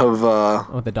 Of,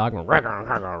 Oh, the dog.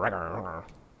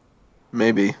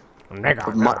 maybe. Of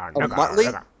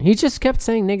Muttley? He just kept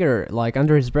saying nigger, like,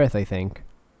 under his breath, I think.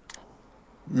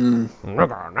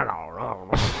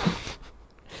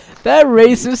 That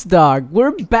racist dog.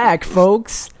 We're back,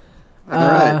 folks.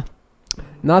 Alright.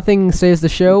 Nothing says the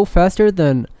show faster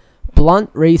than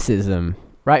blunt racism.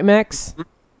 Right, Max?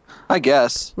 I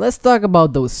guess. Let's talk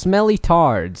about those smelly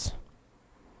tards.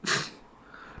 Huh?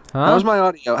 How's my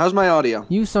audio? How's my audio?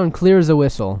 You sound clear as a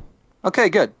whistle. Okay,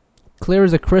 good. Clear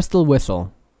as a crystal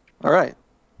whistle. Alright.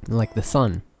 Like the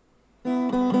sun.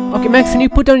 Okay, Max, can you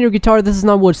put down your guitar? This is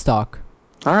not Woodstock.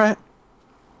 Alright.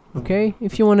 Okay?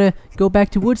 If you want to go back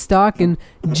to Woodstock and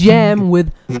jam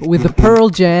with the Pearl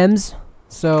Jams.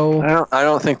 So... I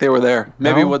don't think they were there.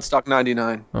 Maybe No? Woodstock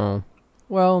 99. Oh.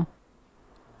 Well,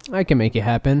 I can make it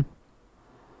happen.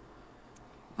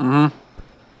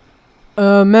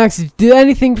 Mm-hmm. Max, did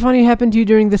anything funny happen to you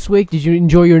during this week? Did you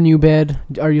enjoy your new bed?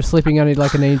 Are you sleeping on it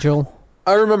like an angel?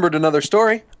 I remembered another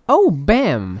story. Oh,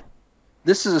 bam!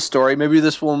 This is a story. Maybe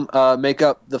this will make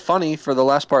up the funny for the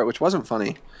last part, which wasn't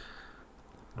funny.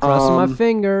 Crossing my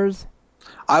fingers.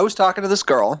 I was talking to this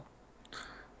girl,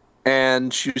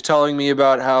 and she was telling me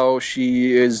about how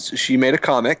she made a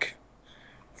comic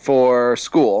for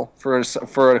school, for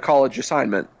a college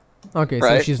assignment. Okay, so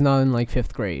Right. she's not in like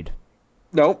 5th grade.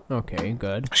 Nope. Okay,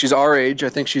 good. She's our age. I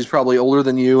think she's probably older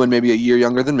than you and maybe a year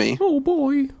younger than me. Oh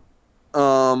boy.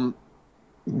 Oh,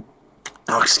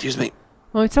 excuse me.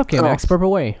 Oh, it's okay, Oh. Max. Burp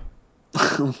away.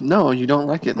 No, you don't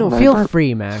like it. No, when I feel burp.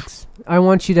 free, Max. I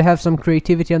want you to have some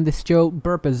creativity on this show.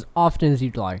 Burp as often as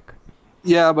you'd like.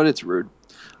 Yeah, but it's rude.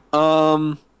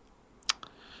 So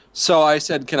I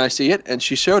said, "Can I see it?" And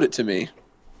she showed it to me.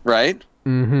 Right?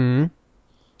 Mm-hmm.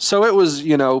 So it was,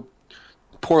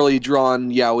 poorly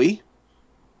drawn yaoi.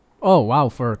 Oh, wow,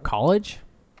 for college?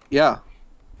 Yeah.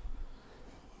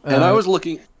 And I was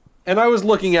looking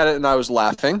at it and I was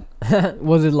laughing.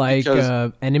 Was it like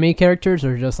Because- anime characters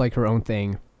or just like her own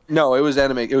thing? No, it was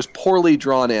anime. It was poorly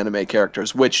drawn anime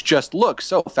characters, which just look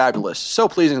so fabulous, so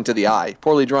pleasing to the eye.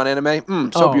 Poorly drawn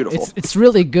anime, so beautiful. It's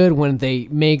really good when they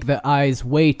make the eyes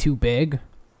way too big.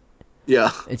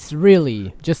 Yeah. It's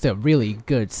really just a really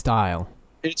good style.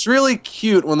 It's really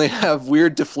cute when they have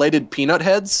weird deflated peanut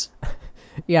heads.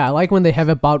 Yeah, I like when they have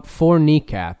about 4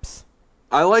 kneecaps.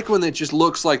 I like when it just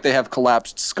looks like they have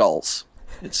collapsed skulls.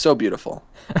 It's so beautiful.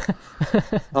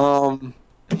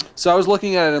 So I was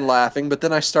looking at it and laughing, but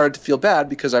then I started to feel bad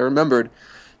because I remembered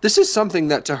this is something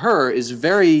that to her is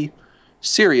very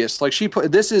serious. Like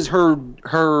this is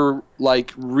her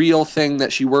like real thing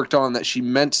that she worked on that she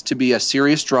meant to be a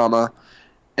serious drama,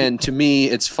 and to me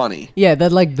it's funny. Yeah,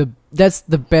 that's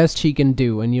the best she can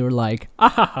do, and you're like, ah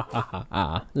ha ha ha ha,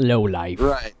 ha low life.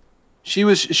 Right. She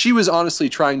was honestly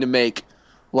trying to make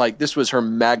like this was her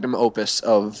magnum opus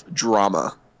of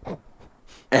drama.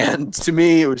 And to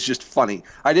me, it was just funny.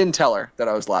 I didn't tell her that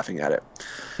I was laughing at it.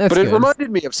 That's But it good.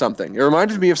 reminded me of something. It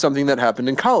reminded me of something that happened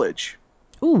in college.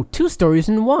 Ooh, 2 stories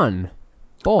in one.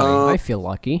 Boy, Uh, I feel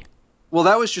lucky. Well,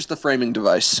 that was just the framing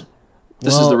device.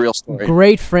 This is Well, the real story.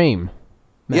 Great frame,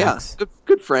 Max. Yeah,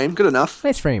 good frame, good enough.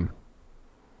 Nice frame.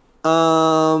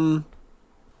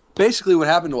 Basically what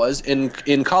happened was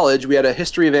in college we had a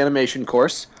history of animation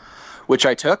course, which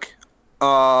I took.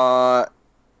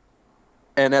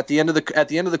 And at the end of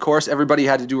the course, everybody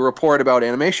had to do a report about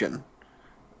animation.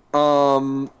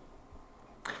 I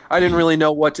didn't really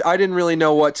know what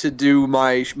to do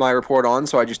my report on,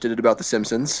 so I just did it about The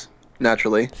Simpsons.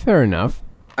 Naturally, Fair enough.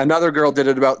 another girl did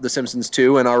it about The Simpsons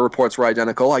too, and our reports were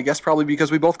identical. I guess probably because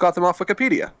we both got them off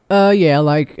Wikipedia. Yeah,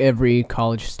 like every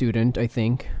college student, I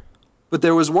think. But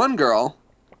there was one girl,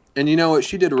 and you know what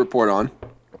she did a report on?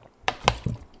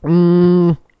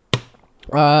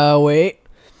 Wait.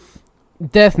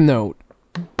 Death Note.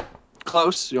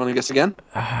 Close. You want to guess again?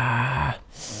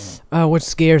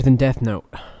 What's scarier than Death Note?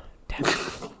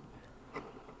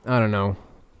 I don't know.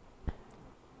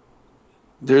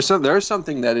 There's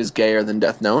something that is gayer than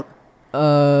Death Note.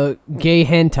 Gay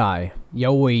hentai.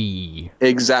 Yoi.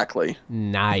 Exactly.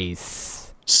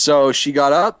 Nice. So she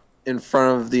got up in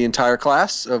front of the entire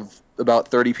class of about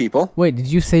 30 people. Wait, did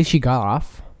you say she got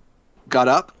off? Got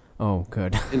up Oh,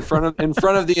 good. in front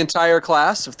of the entire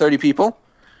class of 30 people,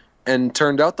 and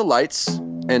turned out the lights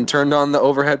and turned on the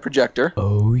overhead projector,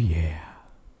 Oh, yeah.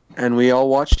 and we all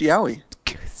watched Yaoi.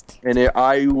 and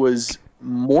I was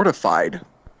mortified.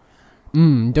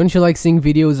 Don't you like seeing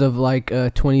videos of like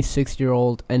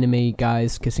 26-year-old anime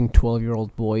guys kissing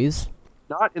 12-year-old boys?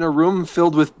 Not in a room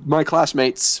filled with my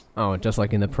classmates. Oh, just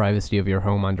like in the privacy of your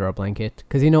home under a blanket.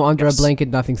 Because under a blanket,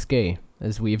 nothing's gay,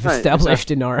 as we've Right,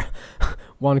 established in our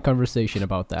one conversation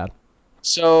about that.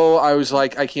 So I was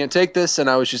like, I can't take this, and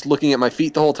I was just looking at my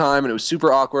feet the whole time, and it was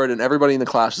super awkward, and everybody in the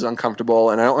class was uncomfortable,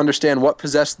 and I don't understand what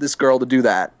possessed this girl to do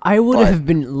that. I would But- have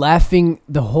been laughing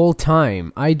the whole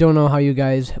time. I don't know how you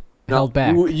guys held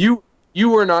back. You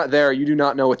were not there. You do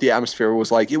not know what the atmosphere was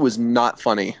like. It was not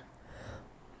funny.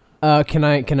 Can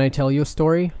I tell you a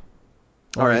story?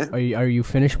 All right. Are you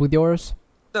finished with yours?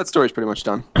 That story's pretty much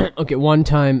done. Okay, one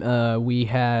time we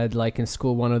had like in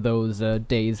school one of those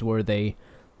days where they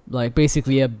like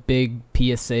basically a big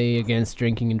PSA against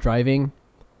drinking and driving.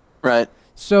 Right.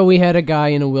 So we had a guy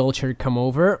in a wheelchair come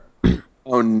over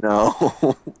Oh,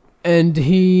 no. and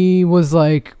he was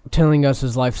like telling us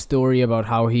his life story about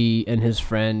how he and his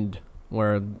friend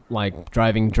were like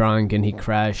driving drunk and he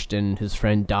crashed and his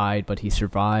friend died but he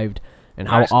survived and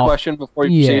how Ask a question before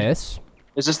you proceed. Yes.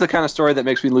 Is this the kind of story that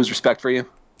makes me lose respect for you?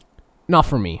 Not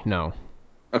for me, no.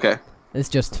 Okay. It's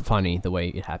just funny the way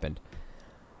it happened.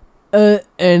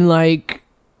 And like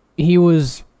he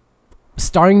was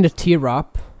starting to tear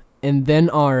up, and then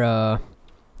our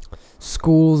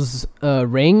school's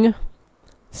ring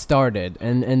started,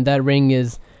 and that ring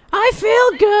is I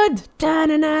feel good, da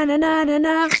na na na na na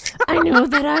na. I knew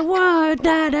that I would,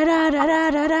 da da da da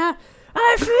da da da.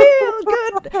 I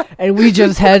feel good, and we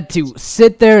just had to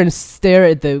sit there and stare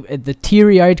at the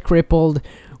teary-eyed crippled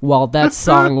while that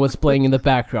song was playing in the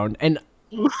background, and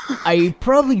I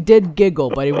probably did giggle,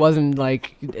 but it wasn't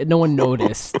like no one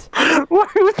noticed. Why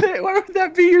would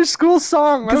that be your school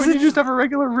song? Why would you just have a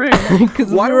regular ring?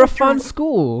 Because we Why were a would fun your-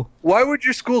 school. Why would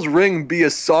your school's ring be a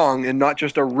song and not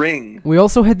just a ring? We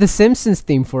also had the Simpsons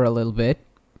theme for a little bit.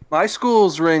 My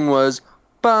school's ring was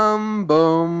bum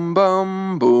boom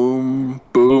bum boom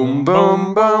boom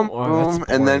boom bum Oh, that's boom,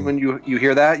 and then boring. when you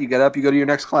hear that, you get up, you go to your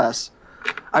next class.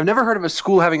 I've never heard of a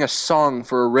school having a song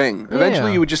for a ring. Eventually,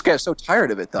 Yeah. you would just get so tired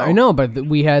of it, though. I know, but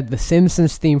we had the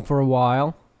Simpsons theme for a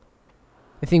while.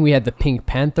 I think we had the Pink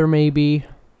Panther, maybe.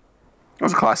 It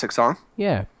was a classic song.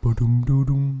 Yeah.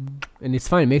 Ba-dum-dum-dum. And it's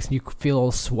fun. It makes you feel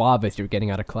all suave as you're getting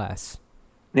out of class.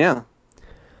 Yeah.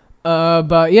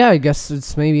 But yeah, I guess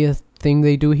it's maybe a thing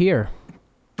they do here.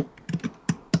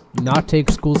 Not take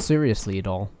school seriously at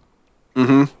all.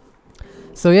 Mm-hmm.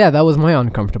 So yeah, that was my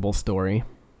uncomfortable story.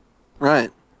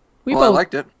 Right. We Well, I both-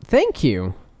 liked it. Thank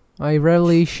you. I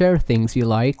rarely share things you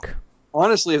like.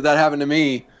 Honestly, if that happened to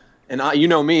me, and you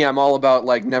know me, I'm all about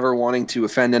like never wanting to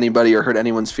offend anybody or hurt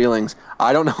anyone's feelings.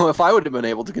 I don't know if I would have been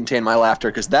able to contain my laughter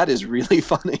because that is really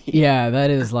funny. Yeah, that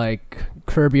is like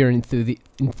curb your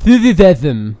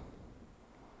enthusiasm.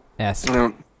 Yes. I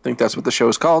don't think that's what the show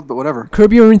is called, but whatever.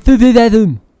 Curb your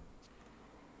enthusiasm.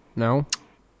 No?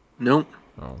 Nope.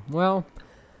 Oh. Well,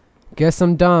 guess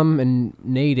I'm dumb and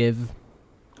native.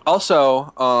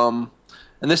 Also,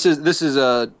 and this is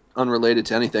unrelated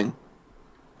to anything.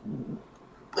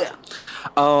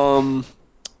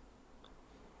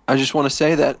 I just want to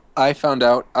say that I found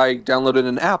out I downloaded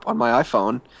an app on my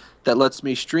iPhone that lets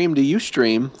me stream to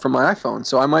Ustream from my iPhone.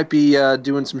 So I might be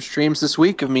doing some streams this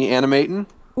week of me animating.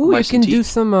 Ooh, you Nice can and do deep.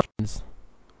 some.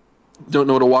 Don't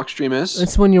know what a walk stream is?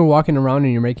 It's when you're walking around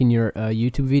and you're making your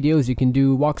YouTube videos. You can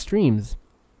do walk streams.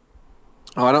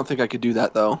 Oh, I don't think I could do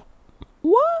that though,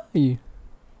 Why?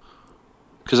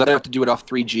 because I'd have to do it off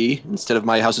 3G instead of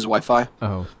my house's Wi-Fi.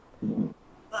 Oh.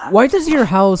 Why does your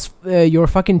house, your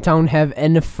fucking town, have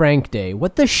Anne Frank Day?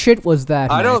 What the shit was that?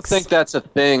 I don't Max? think that's a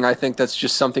thing. I think that's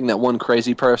just something that one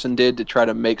crazy person did to try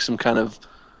to make some kind of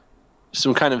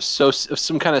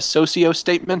socio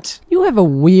statement. You have a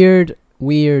weird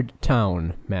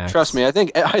town, Max. Trust me, I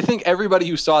think everybody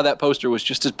who saw that poster was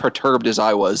just as perturbed as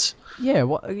I was. Yeah,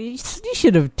 well, you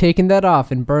should have taken that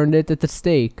off and burned it at the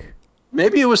stake.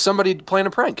 Maybe it was somebody playing a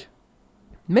prank.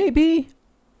 Maybe.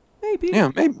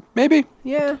 Yeah, maybe.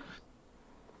 Yeah.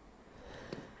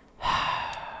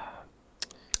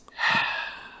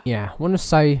 Yeah, wanna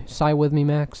sigh with me,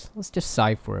 Max? Let's just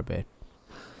sigh for a bit.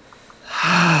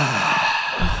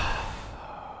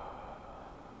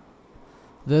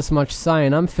 This much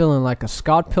sighing, I'm feeling like a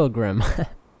Scott Pilgrim.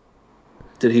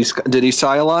 Did he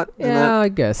sigh a lot? in Yeah, that? I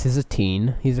guess he's a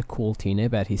teen. He's a cool teen. I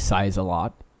bet he sighs a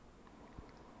lot.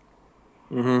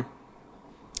 Mhm.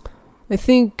 I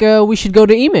think we should go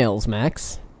to emails,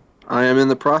 Max. I am in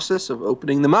the process of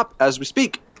opening them up as we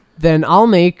speak. Then I'll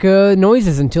make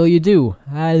noises until you do.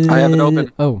 I have it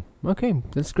open. Oh, okay,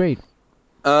 that's great.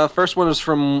 First one is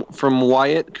from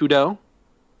Wyatt Kudo.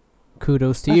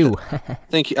 Kudos to you.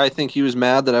 I think he was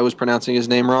mad that I was pronouncing his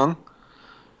name wrong.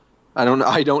 I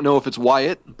don't know if it's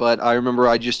Wyatt, but I remember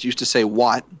I just used to say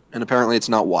Watt, and apparently it's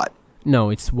not Watt. No,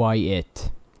 it's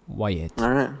Wyatt. Wyatt. All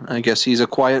right, I guess he's a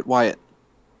quiet Wyatt.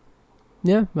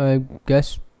 Yeah, I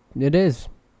guess it is.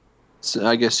 So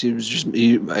I guess he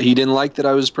didn't like that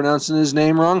I was pronouncing his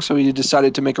name wrong, so he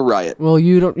decided to make a riot. Well,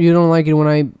 you don't like it when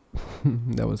I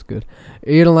that was good.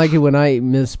 You don't like it when I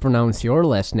mispronounce your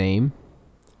last name.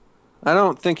 I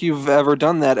don't think you've ever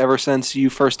done that ever since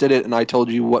you first did it, and I told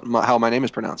you how my name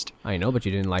is pronounced. I know, but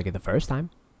you didn't like it the first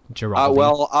time. Geraldi.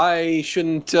 Well, I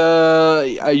shouldn't.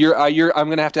 I'm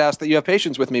gonna have to ask that you have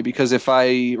patience with me because if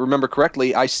I remember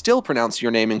correctly, I still pronounce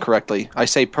your name incorrectly. I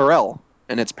say Perel,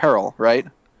 and it's Peril, right?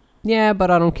 Yeah, but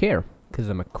I don't care because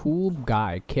I'm a cool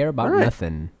guy. Care about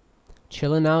nothing.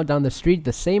 Chilling out down the street,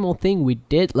 the same old thing we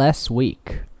did last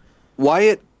week.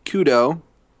 Wyatt Kudo,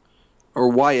 or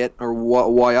Wyatt, or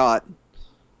Wyatt,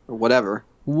 or whatever.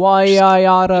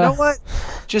 Wyatt. You know what?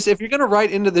 Just if you're gonna write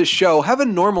into this show, have a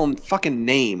normal fucking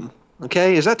name.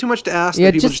 Okay? Is that too much to ask? Yeah,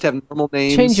 that people just have normal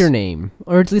names. Change your name,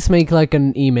 or at least make like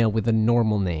an email with a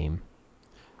normal name.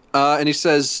 And he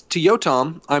says to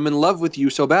Yotam, "I'm in love with you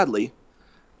so badly.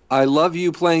 I love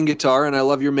you playing guitar, and I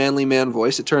love your manly man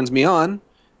voice. It turns me on,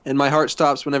 and my heart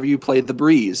stops whenever you play The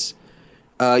Breeze.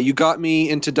 You got me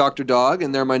into Dr. Dog,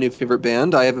 and they're my new favorite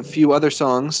band. I have a few other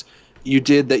songs you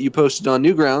did that you posted on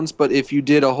Newgrounds, but if you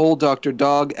did a whole Dr.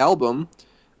 Dog album,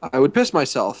 I would piss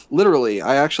myself. Literally,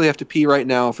 I actually have to pee right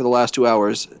now for the last 2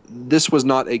 hours. This was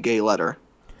not a gay letter."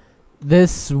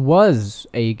 This was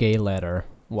a gay letter.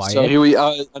 Wyatt. So here we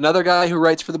another guy who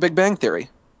writes for The Big Bang Theory.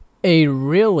 A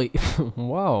really...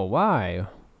 Whoa, why?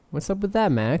 What's up with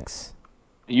that, Max?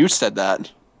 You said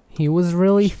that. He was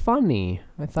really funny.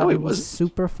 I thought No, he it was wasn't.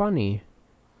 super funny.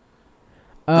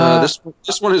 This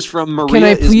one is from Maria. Can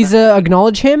I please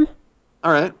acknowledge him?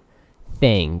 All right.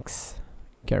 Thanks.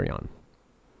 Carry on.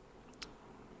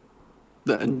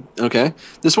 Okay.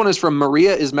 This one is from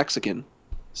Maria is Mexican.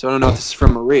 So I don't know if this is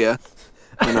from Maria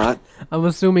or not. I'm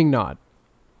assuming not.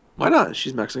 Why not?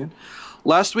 She's Mexican.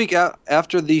 Last week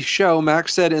after the show,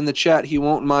 Max said in the chat he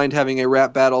won't mind having a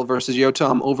rap battle versus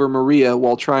Yotam over Maria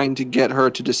while trying to get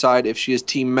her to decide if she is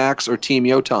Team Max or Team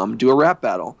Yotam. Do a rap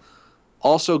battle.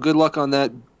 Also, good luck on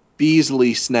that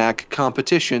Beasley snack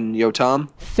competition, Yotam.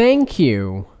 Thank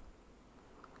you.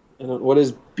 What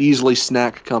is Beasley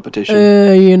snack competition?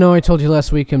 I told you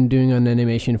last week I'm doing an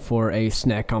animation for a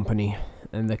snack company,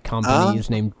 and the company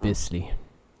is named Bisley.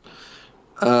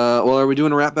 Well, are we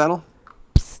doing a rap battle?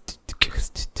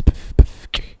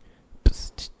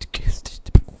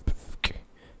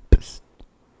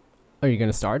 Are you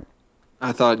gonna start?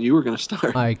 I thought you were going to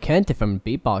start. I can't if I'm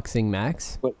beatboxing,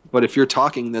 Max. But if you're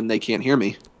talking, then they can't hear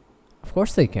me. Of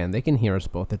course they can. They can hear us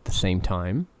both at the same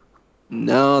time.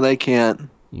 No, they can't.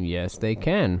 Yes, they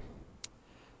can.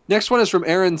 Next one is from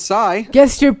Aaron Sai.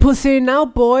 Guess you're pussy now,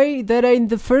 boy. That ain't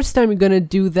the first time you're gonna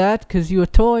do that, 'cause you a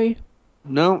toy.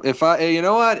 No, you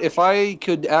know what? If I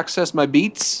could access my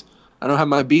beats, I don't have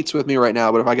my beats with me right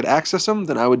now, but if I could access them,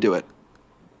 then I would do it.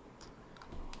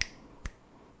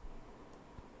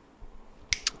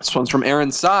 This one's from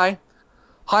Aaron Sai.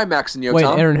 Hi, Max and Yotam.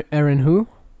 Wait, Aaron who?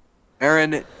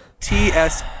 Aaron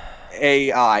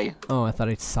TSAI. Oh, I thought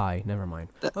it's Psy. Never mind.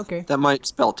 Okay. That might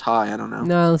spell tie. I don't know.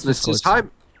 No, let's And it just go says with hi,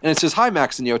 and it says hi,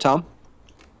 Max and Yotam.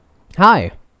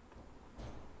 Hi.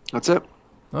 That's it.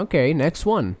 Okay, next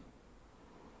one.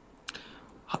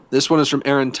 This one is from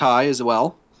Aaron Tai as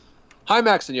well. Hi,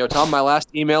 Max and Yotam. My last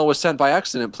email was sent by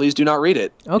accident. Please do not read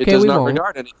it. Okay, it does we not won't.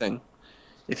 regard anything.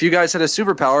 If you guys had a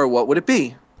superpower, what would it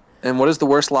be? And what is the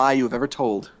worst lie you have ever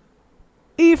told?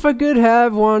 If I could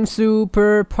have one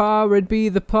superpower, it'd be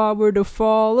the power to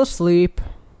fall asleep.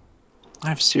 I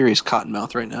have serious cotton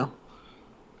mouth right now.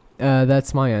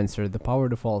 That's my answer. The power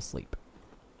to fall asleep.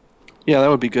 Yeah, that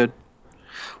would be good.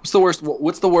 What's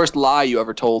the worst lie you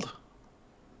ever told?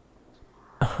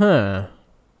 Huh.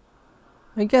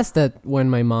 I guess that when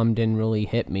my mom didn't really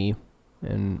hit me,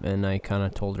 and I kind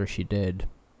of told her she did.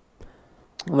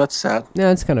 Well, that's sad. Yeah,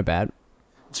 it's kind of bad.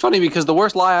 It's funny because the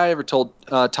worst lie I ever told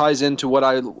ties into what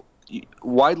I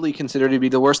widely consider to be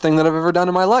the worst thing that I've ever done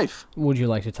in my life. Would you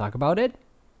like to talk about it?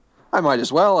 I might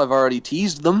as well. I've already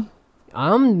teased them.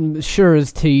 I'm sure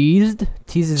as teased.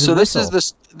 Teases So a this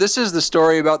whistle. is the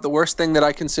story about the worst thing that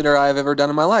I consider I've ever done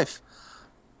in my life.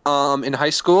 In high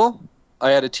school,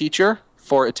 I had a teacher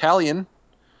for Italian.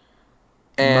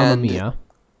 Mamma And mia.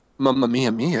 Mamma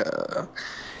mia mia.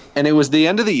 And it was the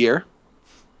end of the year.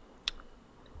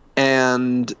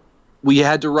 And we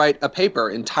had to write a paper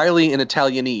entirely in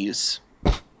Italianese.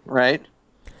 Right?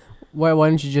 Why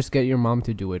don't you just get your mom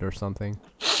to do it or something?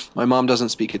 My mom doesn't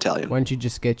speak Italian. Why don't you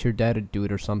just get your dad to do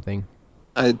it or something?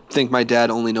 I think my dad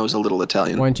only knows a little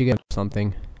Italian. Why don't you get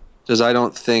something? Because I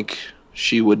don't think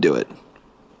she would do it.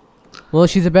 Well,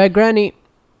 she's a bad granny.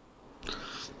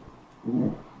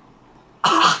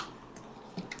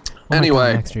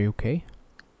 Anyway. Max, are you okay?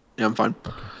 Yeah, I'm fine.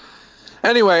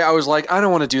 Anyway, I was like, I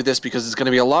don't want to do this because it's going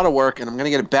to be a lot of work and I'm going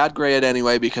to get a bad grade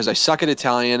anyway because I suck at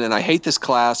Italian and I hate this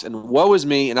class and woe is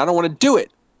me and I don't want to do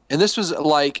it. And this was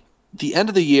like the end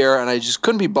of the year and I just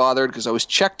couldn't be bothered because I was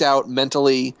checked out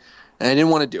mentally and I didn't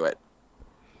want to do it.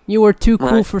 You were too cool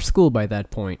Right. for school by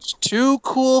that point. Too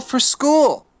cool for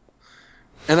school.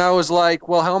 And I was like,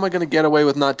 well, how am I going to get away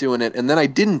with not doing it? And then I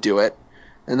didn't do it.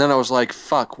 And then I was like,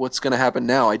 fuck, what's going to happen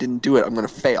now? I didn't do it. I'm going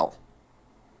to fail.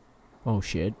 Oh,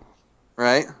 shit.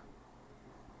 Right?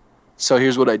 So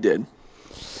here's what I did.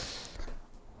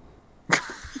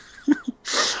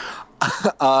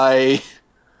 I'm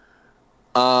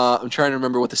trying to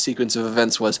remember what the sequence of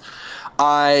events was.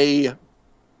 I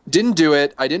didn't do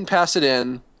it. I didn't pass it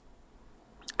in.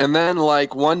 And then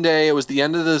like one day it was the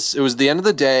end of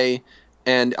the day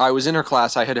and I was in her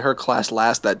class. I had her class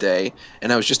last that day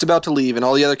and I was just about to leave and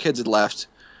all the other kids had left.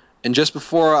 And just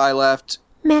before I left,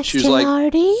 she was like,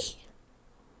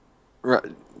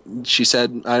 she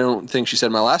said, I don't think she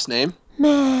said my last name.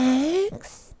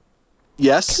 Max,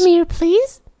 Yes. come here,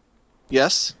 please.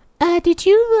 Yes. Did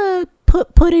you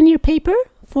put in your paper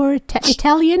for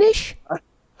Italianish?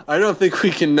 I don't think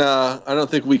we can. I don't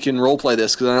think we can role play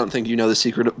this because I don't think you know the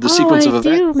sequence of I events.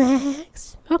 do,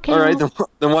 Max. Okay. All right,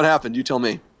 then what happened? You tell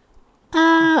me.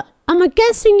 I'm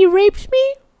guessing you raped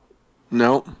me.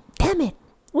 No. Damn it.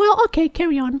 Well, okay,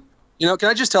 carry on. You know, can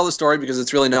I just tell the story because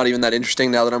it's really not even that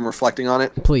interesting now that I'm reflecting on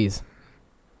it. Please.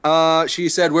 She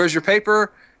said, "Where's your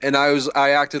paper?" And I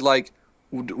acted like,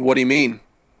 "What do you mean?"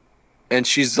 And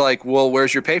she's like, "Well,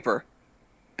 where's your paper?"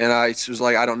 And I was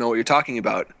like, "I don't know what you're talking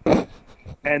about."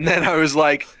 And then I was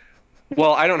like,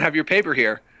 "Well, I don't have your paper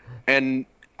here." And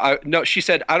no, she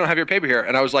said, "I don't have your paper here."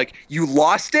 And I was like, "You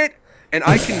lost it?" And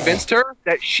I convinced her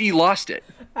that she lost it.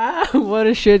 What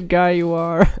a shit guy you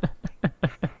are.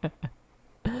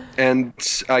 And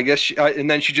I guess,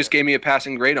 and then she just gave me a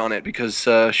passing grade on it because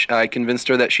I convinced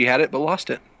her that she had it but lost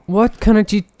it. What kind of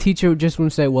teacher just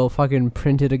wouldn't say, well, fucking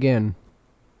print it again?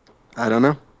 I don't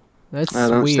know. That's I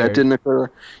don't. weird. That didn't occur.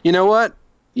 You know what?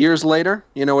 Years later,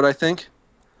 you know what I think?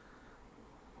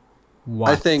 What?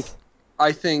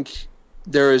 I think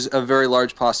there is a very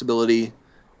large possibility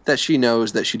that she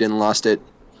knows that she didn't lost it,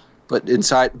 but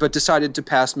decided to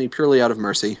pass me purely out of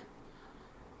mercy.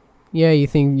 Yeah, you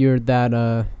think you're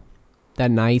that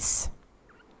nice?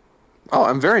 Oh,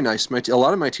 I'm very nice. A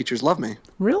lot of my teachers love me.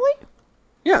 Really?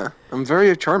 Yeah, I'm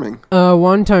very charming.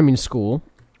 One time in school,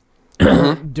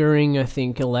 during, I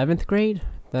think, 11th grade,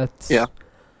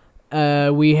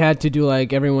 we had to do,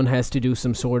 like, everyone has to do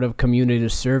some sort of community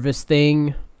service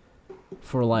thing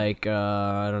for, like,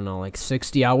 I don't know, like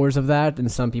 60 hours of that, and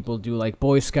some people do, like,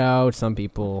 Boy Scouts, some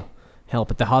people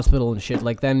help at the hospital and shit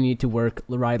like that, and you need to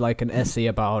write, like, an essay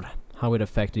about how it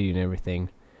affected you and everything.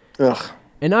 Ugh.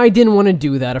 And I didn't want to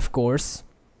do that, of course.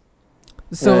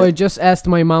 So Right. I just asked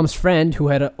my mom's friend, who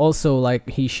had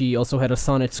she also had a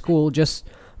son at school,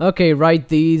 okay, write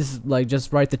these, like,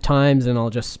 just write the times, and I'll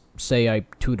just say I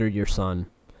tutored your son.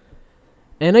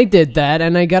 And I did that,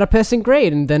 and I got a passing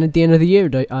grade, and then at the end of the year,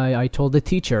 I told the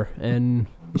teacher, and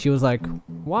she was like,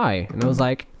 why? And I was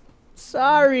like,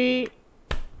 sorry.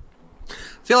 I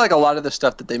feel like a lot of the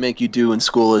stuff that they make you do in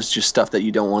school is just stuff that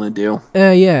you don't want to do.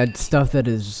 Yeah, it's stuff that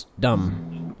is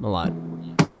dumb. A lot.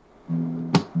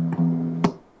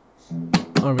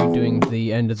 Are we doing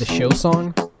the end of the show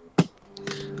song?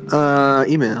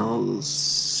 Emails.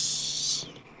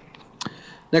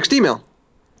 Next email.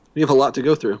 We have a lot to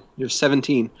go through. You have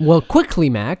 17. Well, quickly,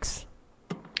 Max.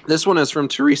 This one is from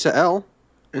Teresa L.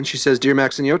 And she says, Dear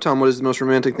Max and Yotam, what is the most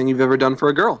romantic thing you've ever done for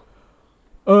a girl?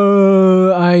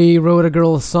 I wrote a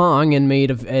girl a song and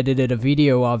edited a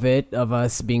video of it, of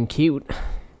us being cute.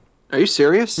 Are you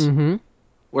serious? Mm-hmm.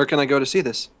 Where can I go to see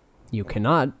this? You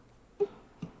cannot.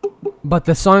 But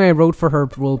the song I wrote for her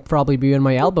will probably be in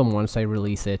my album once I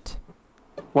release it.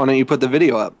 Why don't you put the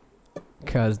video up?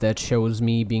 Because that shows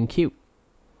me being cute.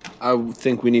 I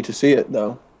think we need to see it,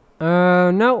 though.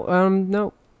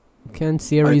 No. Can't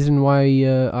see a reason why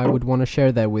I would want to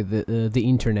share that with the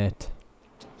internet.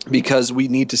 Because we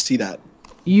need to see that.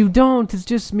 You don't. It's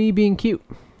just me being cute.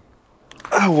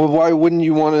 Oh, well, why wouldn't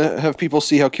you want to have people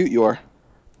see how cute you are?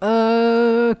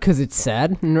 'Cause it's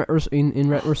sad in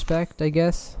retrospect, I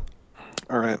guess.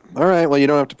 All right. Well, you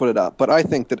don't have to put it up, but I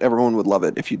think that everyone would love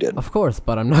it if you did. Of course,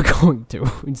 but I'm not going to.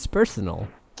 It's personal.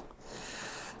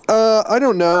 I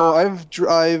don't know.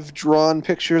 I've drawn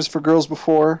pictures for girls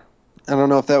before. I don't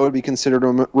know if that would be considered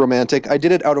romantic. I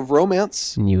did it out of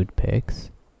romance. Nude pics.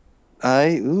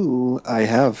 I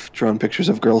have drawn pictures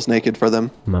of girls naked for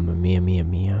them. Mamma mia, mia,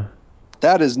 mia.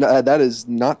 That is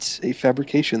not a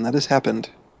fabrication. That has happened.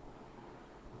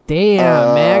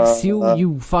 Damn, Max,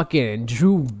 you fucking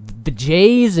drew the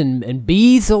J's and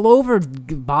B's all over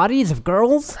bodies of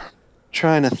girls?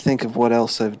 Trying to think of what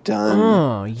else I've done.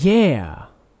 Oh, yeah.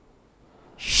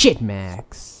 Shit,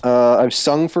 Max. I've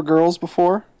sung for girls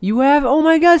before. You have? Oh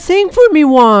my god, sing for me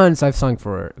once! I've sung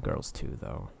for girls too,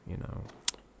 though, you know.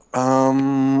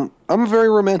 I'm a very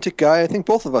romantic guy. I think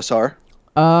both of us are.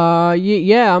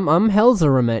 Yeah, I'm hell's a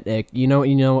romantic. You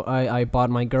know, I bought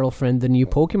my girlfriend the new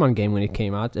Pokemon game when it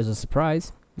came out as a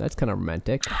surprise. That's kind of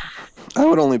romantic. I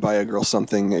would only buy a girl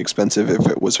something expensive if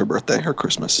it was her birthday or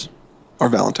Christmas or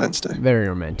Valentine's Day. Very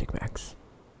romantic, Max.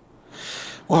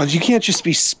 Well, you can't just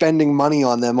be spending money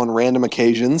on them on random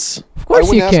occasions. Of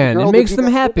course you can. It makes them I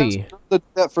happy. wouldn't ask a girl to do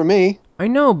that for me. I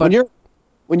know, but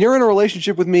When you're in a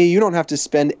relationship with me, you don't have to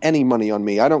spend any money on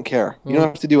me. I don't care. You don't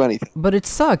have to do anything. but it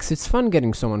sucks. It's fun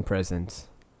getting someone presents.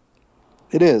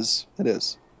 It is. It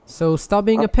is. So stop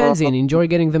being a pansy and enjoy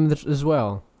getting them as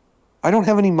well. I don't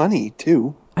have any money,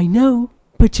 too. I know,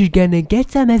 but you're gonna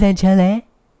get some eventually.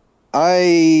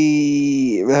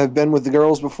 I have been with the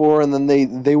girls before, and then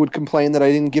they would complain that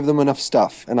I didn't give them enough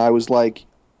stuff. And I was like,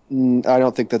 I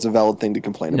don't think that's a valid thing to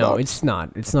complain about. No, it's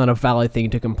not. It's not a valid thing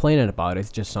to complain about.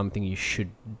 It's just something you should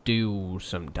do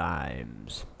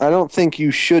sometimes. I don't think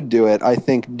you should do it. I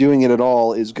think doing it at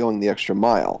all is going the extra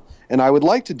mile. And I would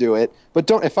like to do it, but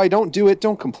if I don't do it,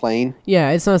 don't complain. Yeah,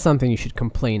 it's not something you should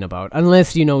complain about.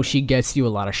 Unless, she gets you a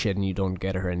lot of shit and you don't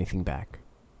get her anything back.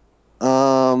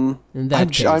 In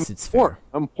that case, it's poor. fair.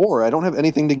 I'm poor. I don't have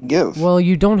anything to give. Well,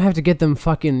 you don't have to get them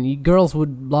fucking... Girls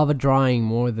would love a drawing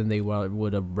more than they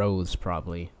would a rose,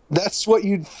 probably. That's what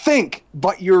you'd think,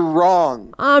 but you're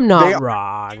wrong. I'm not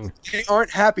wrong. They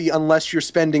aren't happy unless you're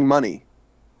spending money.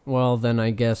 Well, then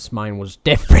I guess mine was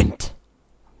different.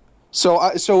 So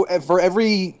for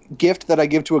every gift that I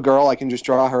give to a girl, I can just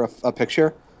draw her a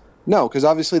picture? No, because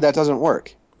obviously that doesn't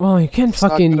work. Well, you can't It's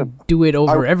not fucking gonna- do it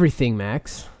over everything,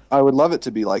 Max. I would love it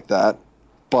to be like that,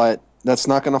 but that's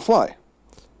not going to fly.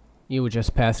 You would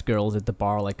just pass girls at the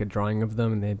bar like a drawing of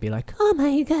them, and they'd be like, Oh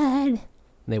my god.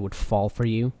 they would fall for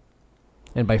you.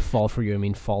 And by fall for you, I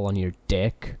mean fall on your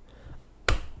dick.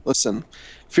 Listen,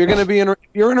 if you're going to if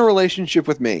you're in a relationship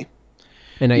with me,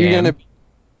 And I you're am. gonna,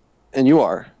 and you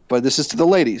are, but this is to the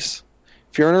ladies.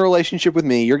 If you're in a relationship with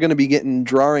me, you're going to be getting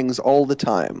drawings all the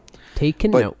time.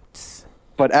 Taking but- notes.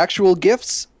 But actual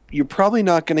gifts, you're probably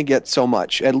not going to get so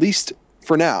much, at least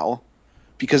for now,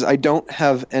 because I don't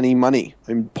have any money.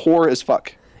 I'm poor as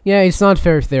fuck. Yeah, it's not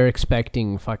fair if they're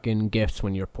expecting fucking gifts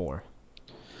when you're poor.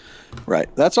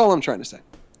 Right. That's all I'm trying to say.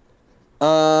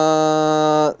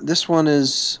 This one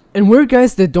is... And we're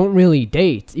guys that don't really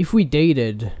date. If we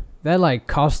dated, that like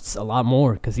costs a lot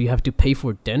more because you have to pay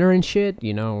for dinner and shit,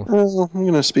 Well, I'm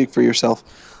going to speak for yourself.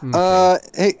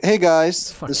 Hey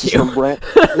guys. Fuck This you. is from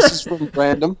This is from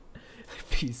Brandon.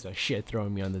 Piece of shit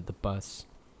throwing me under the bus.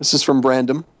 This is from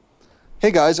Brandon.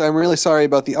 Hey guys, I'm really sorry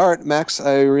about the art. Max,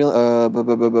 I really okay,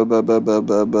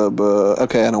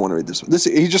 I don't want to read this.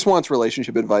 He just wants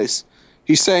relationship advice.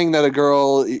 He's saying that a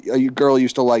girl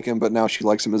used to like him, but now she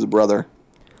likes him as a brother.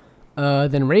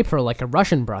 Then rape her like a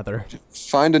Russian brother.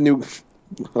 Find a new...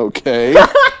 Okay. I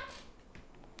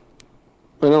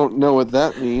don't know what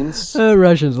that means.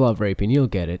 Russians love raping, you'll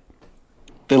get it.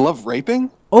 They love raping?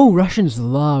 Oh, Russians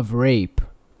love rape.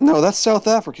 No, that's South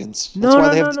Africans. That's No, why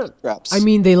no, they no, have no. death traps. I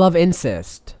mean, they love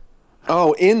incest.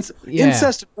 Oh, Yeah.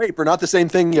 incest and rape are not the same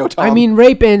thing, yo, Tom. I mean,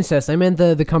 rape, incest. I meant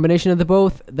the combination of the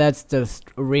both. That's just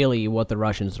really what the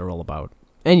Russians are all about.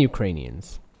 And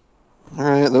Ukrainians. All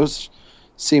right, those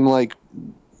seem like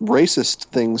racist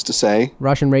things to say.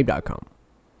 RussianRape.com.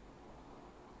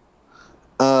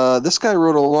 This guy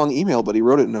wrote a long email, but he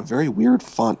wrote it in a very weird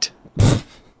font.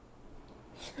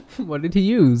 What did he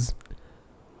use?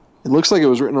 It looks like it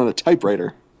was written on a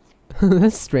typewriter.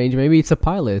 That's strange. Maybe it's a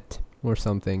pilot or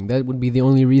something. That would be the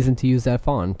only reason to use that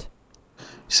font.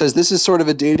 He says, this is sort of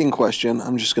a dating question.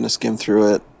 I'm just going to skim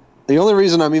through it. The only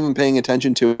reason I'm even paying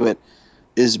attention to it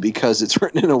is because it's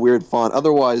written in a weird font.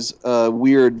 Otherwise, a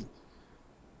long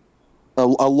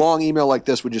email like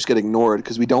this would just get ignored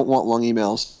because we don't want long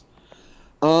emails.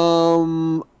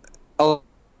 I'll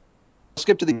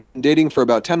skip to the dating for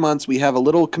about 10 months. We have a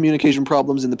little communication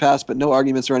problems in the past, but no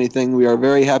arguments or anything. We are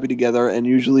very happy together, and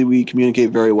usually we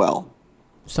communicate very well.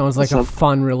 Sounds like a not-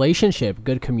 fun relationship.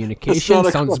 Good communication. not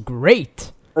a Sounds qu-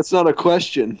 great. That's not a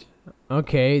question.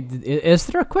 Okay, is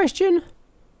there a question?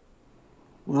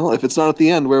 Well, if it's not at the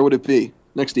end, where would it be?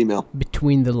 Next email.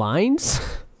 Between the lines?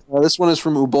 This one is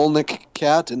from Ubolnik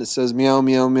Cat, and it says meow,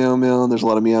 meow, meow, meow, and there's a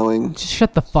lot of meowing. Just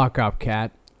shut the fuck up,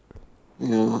 cat.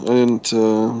 Yeah, I didn't,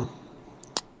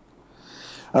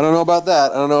 I don't know about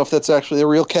that. I don't know if that's actually a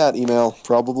real cat email.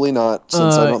 Probably not,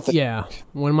 since I don't think... Yeah,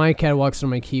 when my cat walks on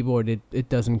my keyboard, it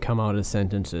doesn't come out as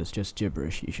sentences, just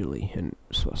gibberish usually, and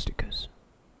swastikas.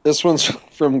 This one's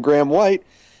from Graham White.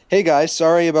 Hey guys,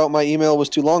 sorry about my email was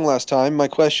too long last time. My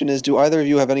question is, do either of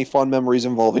you have any fond memories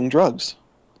involving drugs?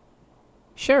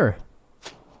 Sure.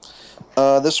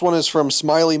 This one is from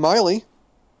Smiley Miley.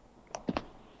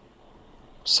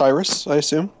 Cyrus, I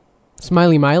assume.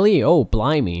 Smiley Miley? Oh,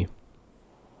 blimey.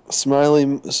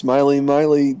 Smiley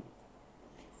Miley.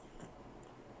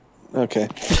 Okay.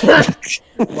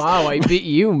 Wow, I beat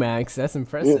you, Max. That's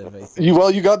impressive.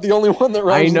 You got the only one that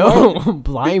rhymes. I know. Beat me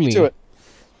Blimey. to it.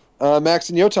 Max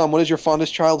and Yotam, what is your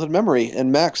fondest childhood memory?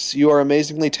 And Max, you are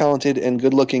amazingly talented and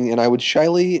good-looking, and I would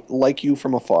shyly like you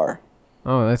from afar.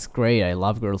 Oh, that's great. I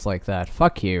love girls like that.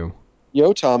 Fuck you.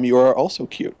 Yotam, you are also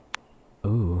cute.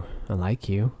 Ooh, I like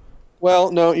you.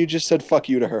 Well, no, you just said fuck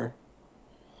you to her.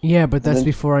 Yeah, but that's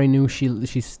before I knew she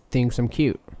thinks I'm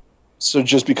cute. So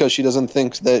just because she doesn't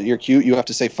think that you're cute, you have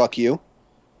to say fuck you?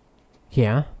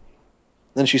 Yeah.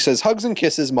 Then she says, hugs and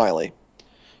kisses, Miley.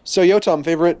 So, Yotam,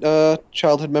 favorite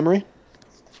childhood memory?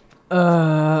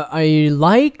 I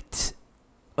liked,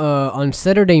 on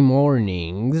Saturday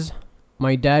mornings,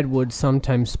 my dad would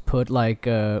sometimes put, like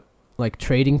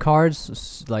trading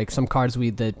cards, like some cards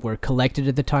that were collected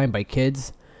at the time by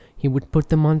kids. He would put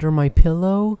them under my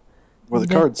pillow. What are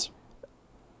the cards?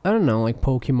 I don't know, like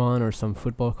Pokemon or some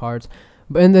football cards.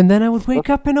 And then I would wake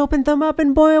up and open them up,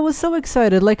 and boy, I was so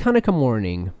excited, like Hanukkah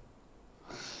morning.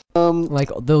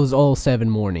 Like those all 7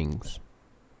 mornings.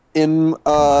 At my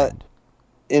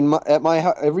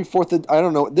house, every 4th of, I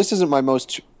don't know, this isn't my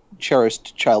most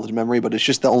cherished childhood memory, but it's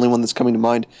just the only one that's coming to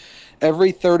mind.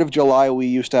 Every 3rd of July, we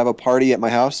used to have a party at my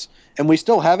house, and we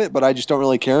still have it, but I just don't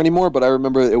really care anymore. But I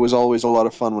remember it was always a lot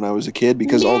of fun when I was a kid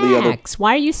because all the other... Max,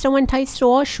 why are you so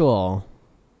antisocial?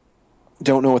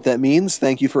 Don't know what that means.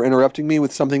 Thank you for interrupting me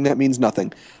with something that means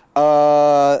nothing. When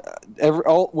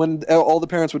all the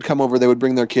parents would come over, they would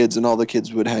bring their kids, and all the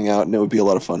kids would hang out, and it would be a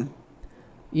lot of fun.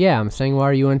 Yeah, I'm saying, why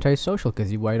are you antisocial?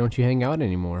 Because why don't you hang out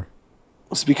anymore?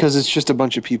 It's because it's just a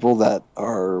bunch of people that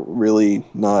are really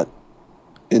not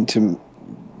into,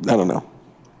 I don't know,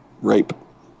 rape.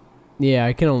 Yeah,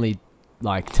 I can only,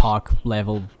 talk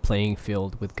level playing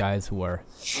field with guys who are...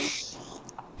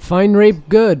 Find rape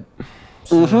good.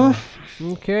 So, Mm-hmm.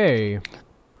 Okay.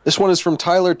 This one is from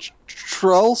Tyler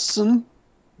Trulson.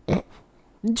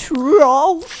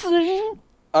 Trolson?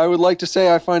 I would like to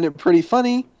say I find it pretty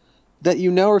funny that you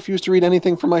now refuse to read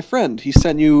anything from my friend. He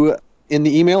sent you in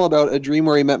the email about a dream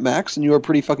where he met Max, and you are a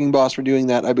pretty fucking boss for doing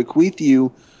that. I bequeath to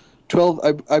you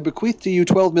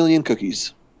 12 million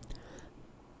cookies.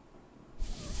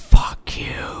 Fuck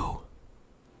you.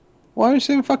 Why are you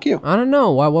saying fuck you? I don't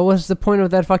know. What was the point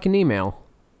of that fucking email?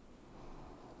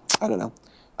 I don't know.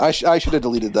 I should have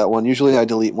deleted that one. Usually I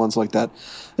delete ones like that.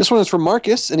 This one is from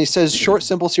Marcus, and he says, short,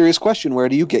 simple, serious question. Where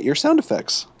do you get your sound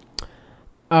effects?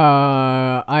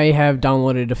 I have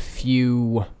downloaded a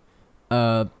few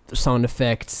sound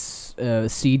effects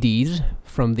CDs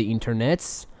from the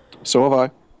internets. So have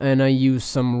I. And I use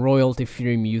some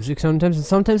royalty-free music sometimes, and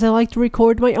sometimes I like to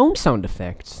record my own sound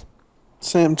effects.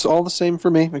 Same. It's all the same for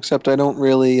me, except I don't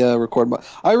really record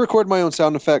I record my own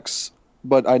sound effects,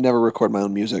 but I never record my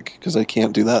own music because I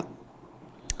can't do that.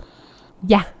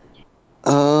 Yeah.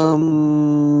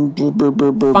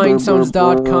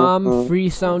 Findsounds.com,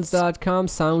 freesounds.com,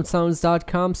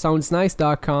 soundsounds.com,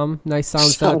 soundsnice.com,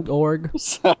 nicesounds.org.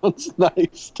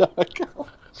 Soundsnice.com.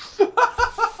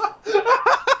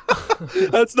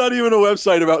 That's not even a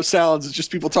website about sounds. It's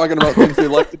just people talking about things they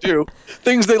like to do.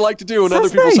 Things they like to do, and Sounds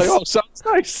other people nice. say, oh, sounds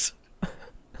nice.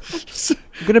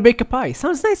 I'm gonna bake a pie.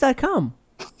 Soundsnice.com.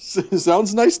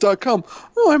 Soundsnice.com.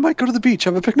 Oh, I might go to the beach,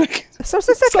 have a picnic.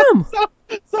 Soundsnice.com.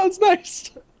 Sounds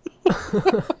nice.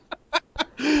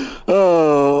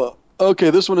 Oh,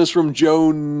 okay. This one is from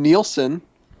Joe Nielsen.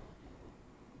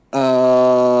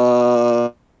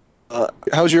 How's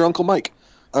your Uncle Mike?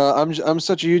 I'm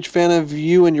such a huge fan of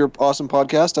you and your awesome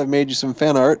podcast. I've made you some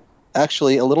fan art.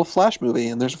 Actually, a little Flash movie,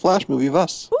 and there's a Flash movie of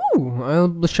us. Ooh,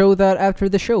 I'll show that after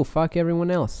the show. Fuck everyone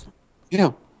else.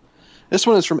 Yeah. This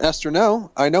one is from Esther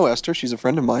No. I know Esther. She's a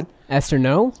friend of mine. Esther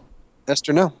No?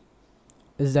 Esther No.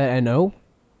 Is that N-O?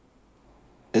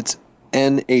 It's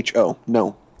N-H-O.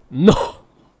 No. No.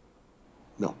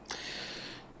 No.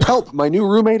 Help! My new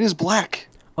roommate is black.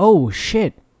 Oh,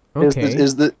 shit. Okay.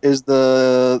 Is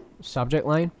the Subject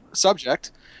line?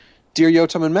 subject. Dear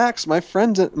Yotam and Max, my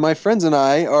friends and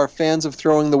I are fans of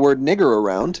throwing the word nigger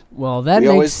around. Well, that We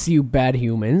makes always- you bad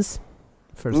humans.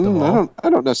 First of all. I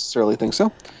don't necessarily think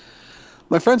so.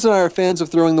 My friends and I are fans of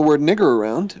throwing the word nigger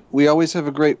around. We always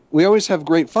have great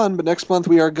fun, but next month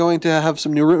we are going to have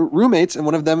some new roommates, and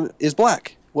one of them is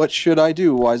black. What should I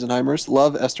do, Weisenheimers?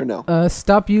 Love, Esther. No.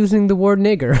 Stop using the word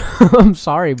nigger. I'm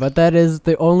sorry, but that is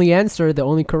the only answer, the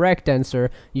only correct answer.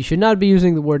 You should not be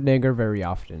using the word nigger very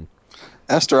often.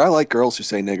 Esther, I like girls who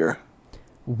say nigger.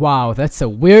 Wow, that's a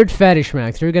weird fetish,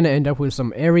 Max. You're gonna end up with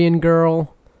some Aryan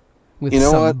girl with You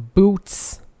know some what?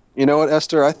 boots. You know what,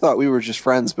 Esther? I thought we were just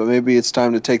friends, but maybe it's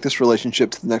time to take this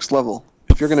relationship to the next level.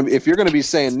 If you're gonna be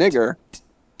saying nigger,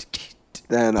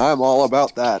 then I'm all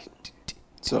about that.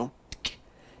 So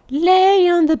Lay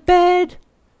on the bed,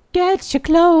 get your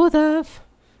clothes off.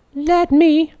 Let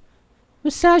me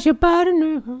massage your body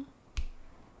now.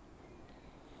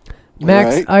 Max,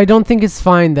 Alright. I don't think it's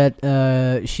fine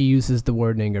that she uses the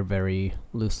word nigger very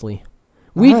loosely.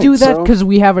 We Alright, do that so- because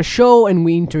we have a show and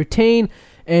we entertain,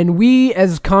 and we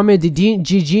as comedy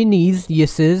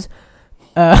geniuses,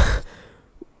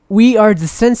 we are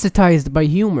desensitized by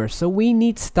humor, so we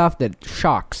need stuff that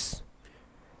shocks.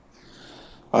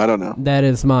 I don't know. That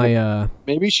is my,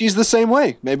 Maybe she's the same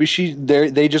way. Maybe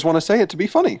they just want to say it to be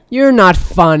funny. You're not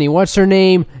funny. What's her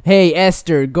name? Hey,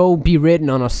 Esther, go be written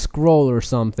on a scroll or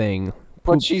something.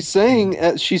 But she's saying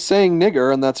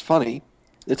nigger, and that's funny.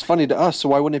 It's funny to us, so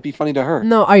why wouldn't it be funny to her?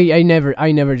 No, I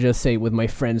never just say it with my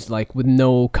friends, like, with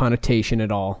no connotation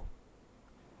at all.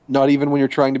 Not even when you're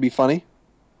trying to be funny.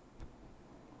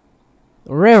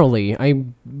 Rarely. I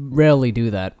rarely do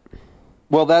that.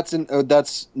 Well,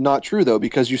 that's not true though,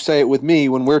 because you say it with me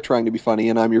when we're trying to be funny,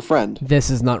 and I'm your friend. This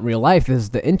is not real life. This is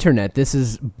the internet. This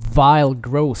is vile,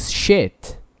 gross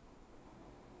shit.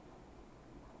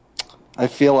 I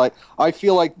feel like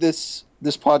this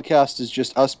podcast is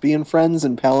just us being friends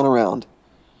and palling around.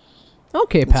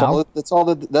 Okay, That's pal.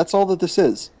 all that this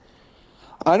is.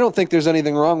 I don't think there's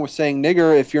anything wrong with saying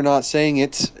nigger if you're not saying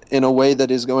it in a way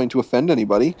that is going to offend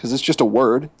anybody, because it's just a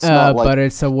word. It's not like, But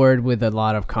it's a word with a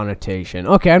lot of connotation.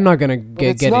 Okay, I'm not gonna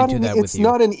get into that with it's you.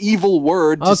 not an evil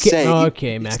word to Okay, say.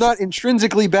 okay, Max. It's not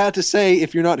intrinsically bad to say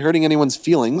if you're not hurting anyone's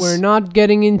feelings. We're not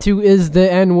getting into is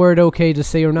the N-word okay to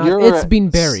say or not. You're It's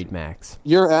been buried, Max.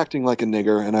 You're acting like a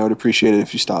nigger, and I would appreciate it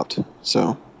if you stopped.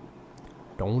 So.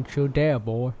 Don't you dare,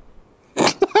 boy.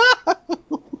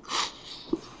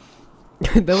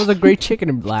 That was a great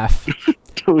chicken laugh.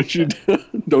 Don't you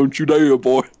dare,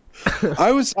 boy.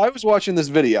 I was watching this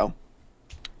video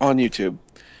on YouTube,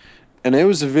 and it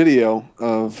was a video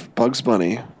of Bugs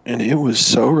Bunny, and it was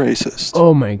so racist.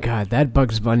 Oh my god, that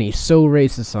Bugs Bunny is so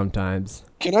racist sometimes.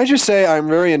 Can I just say I'm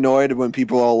very annoyed when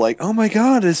people all like, "Oh my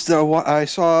god, I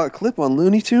saw a clip on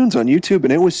Looney Tunes on YouTube,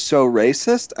 and it was so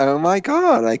racist. Oh my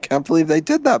god, I can't believe they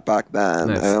did that back then.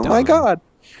 That's oh my dumb. god."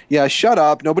 Yeah, shut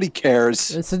up. Nobody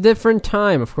cares. It's a different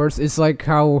time, of course. It's like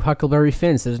how Huckleberry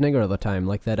Finn says nigger all the time,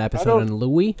 like that episode don't- on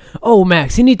Louie. Oh,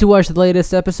 Max, you need to watch the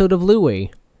latest episode of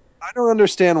Louie. I don't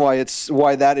understand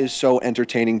why that is so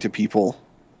entertaining to people.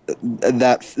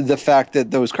 That the fact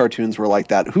that those cartoons were like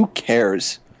that. Who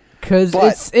cares? Because But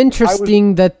it's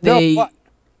interesting that they... No, but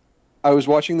I was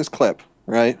watching this clip,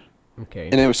 right? Okay.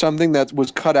 And it was something that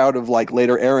was cut out of like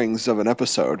later airings of an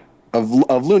episode of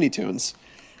Looney Tunes.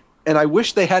 And I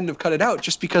wish they hadn't have cut it out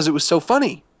just because it was so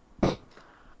funny.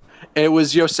 It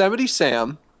was Yosemite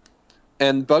Sam,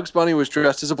 and Bugs Bunny was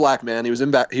dressed as a black man. He was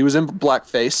in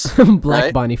blackface. Black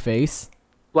right? Bunny face.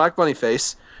 Black Bunny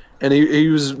face. And he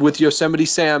was with Yosemite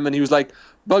Sam, and he was like,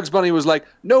 Bugs Bunny was like,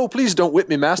 "No, please don't whip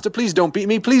me, master. Please don't beat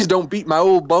me. Please don't beat my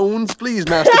old bones. Please,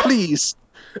 master, please."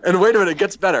 And wait a minute, it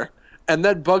gets better. And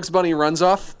then Bugs Bunny runs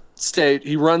off stage.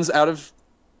 He runs out of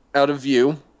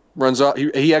view. Runs off.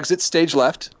 He exits stage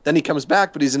left. Then he comes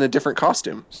back, but he's in a different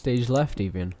costume. Stage left,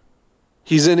 even.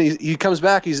 He comes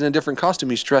back. He's in a different costume.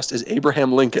 He's dressed as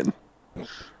Abraham Lincoln,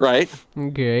 right?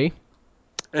 Okay.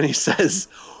 And he says,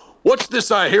 "What's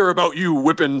this I hear about you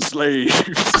whipping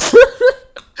slaves?"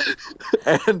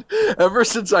 And ever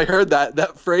since I heard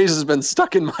that phrase has been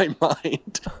stuck in my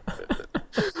mind.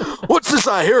 What's this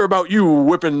I hear about you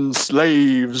whipping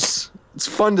slaves? It's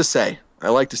fun to say. I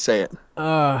like to say it.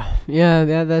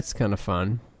 Yeah, that's kind of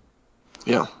fun.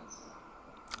 Yeah.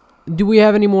 Do we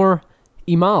have any more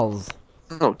emails?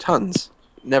 Oh, tons.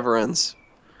 Never ends.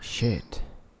 Shit.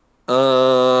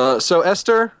 So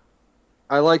Esther,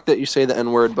 I like that you say the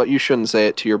N-word, but you shouldn't say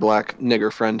it to your black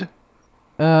nigger friend.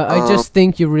 I just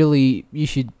think you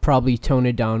should probably tone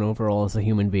it down overall as a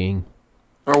human being.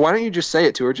 Or why don't you just say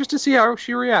it to her just to see how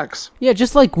she reacts? Yeah,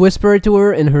 just like whisper it to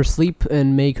her in her sleep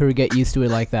and make her get used to it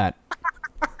like that.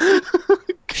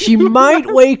 She might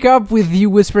wake up with you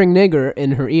whispering nigger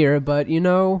in her ear, but you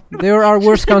know, there are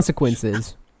worse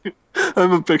consequences.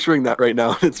 I'm picturing that right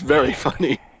now. It's very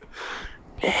funny.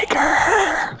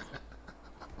 Nigger.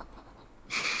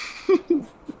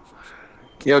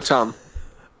 Yo, Tom.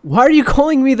 Why are you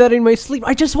calling me that in my sleep?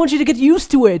 I just want you to get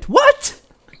used to it. What?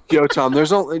 Yo, Tom,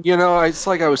 there's only, it's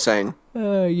like I was saying.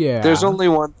 Yeah. There's only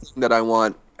one thing that I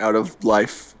want out of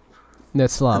life.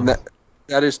 That's love. And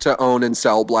that is to own and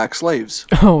sell black slaves.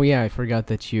 Oh, yeah, I forgot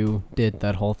that you did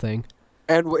that whole thing.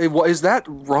 And is that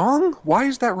wrong? Why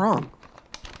is that wrong?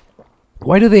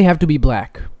 Why do they have to be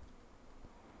black?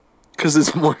 Because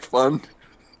it's more fun.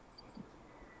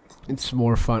 It's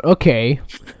more fun. Okay.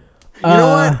 You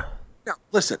know what? No,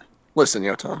 listen,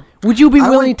 yo, Tom. Would you be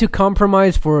willing to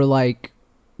compromise for, like,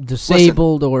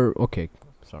 disabled or... Okay,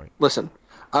 sorry. Listen,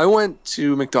 I went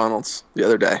to McDonald's the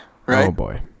other day, right? Oh,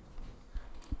 boy.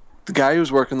 The guy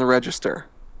who's working the register.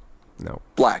 No.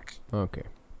 Black. Okay.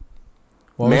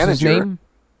 What was his name?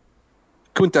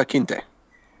 Kunta Kinte.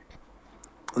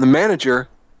 The manager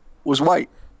was white.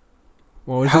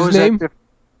 What was his name?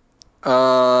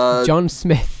 John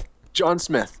Smith. John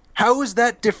Smith. How is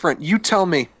that different? You tell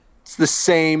me. It's the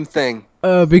same thing.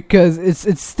 Because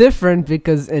it's different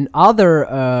because in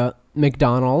other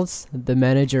McDonald's, the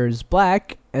manager is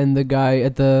black and the guy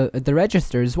at the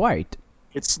register is white.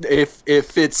 It's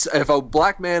if a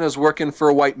black man is working for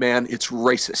a white man, it's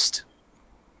racist.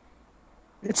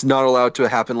 It's not allowed to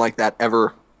happen like that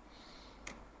ever.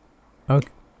 Okay.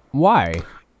 Why?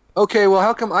 Okay, well,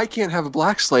 how come I can't have a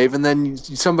black slave and then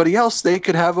somebody else, they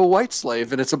could have a white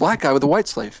slave and it's a black guy with a white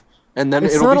slave? And then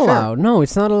it's it'll not be fair. allowed. No,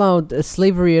 it's not allowed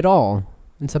slavery at all.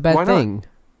 It's a bad Why not? thing.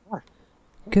 Why?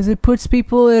 Because it puts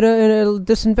people at a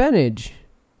disadvantage.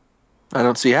 I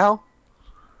don't see how.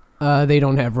 They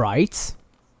don't have rights.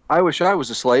 I wish I was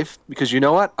a slave because you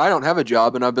know what? I don't have a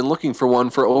job and I've been looking for one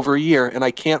for over a year and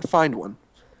I can't find one.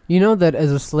 You know that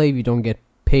as a slave you don't get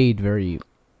paid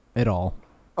at all.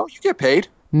 Oh, you get paid.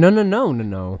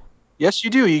 No. Yes, you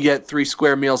do. You get 3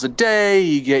 square meals a day.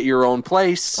 You get your own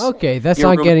place. Okay, that's Your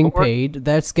not room getting and board. paid.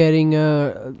 That's getting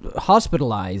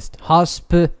hospitalized.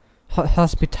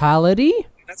 Hospitality?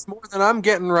 That's more than I'm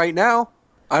getting right now.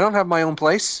 I don't have my own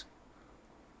place.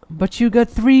 But you got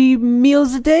 3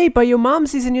 meals a day by your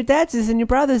momsies and your dadsies and your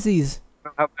brothersies. I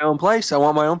don't have my own place. I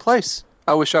want my own place.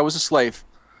 I wish I was a slave.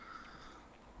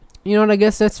 You know what? I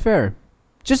guess that's fair.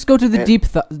 Just go to the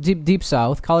deep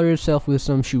south, color yourself with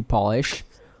some shoe polish,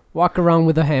 walk around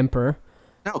with a hamper.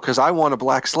 No, because I want a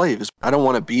black slave. I don't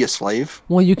want to be a slave.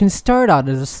 Well, you can start out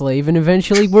as a slave and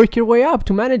eventually work your way up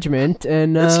to management,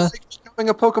 and It's like becoming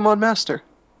a Pokemon master.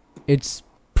 it's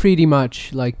pretty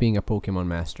much like being a Pokemon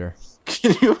master.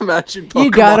 Can you imagine Pokemon?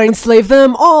 You gotta enslave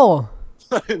them all!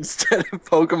 Instead of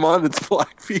Pokemon, it's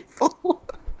black people.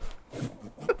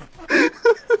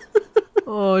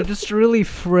 Oh, just really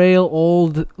frail,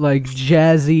 old, like,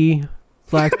 jazzy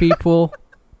black people.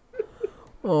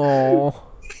 Oh.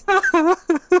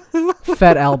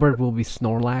 Fat Albert will be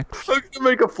Snorlax. I'm gonna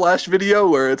make a Flash video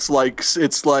where it's like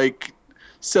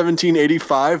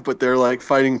 1785, but they're like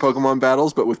fighting Pokemon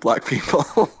battles, but with black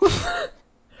people.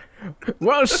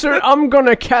 Well, sir, I'm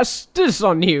gonna cast this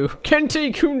on you.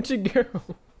 Kente Kunta go.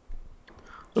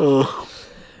 Oh,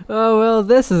 Oh, well,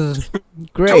 this is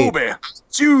great. Toby,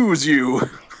 choose you.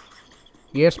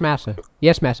 Yes, massa.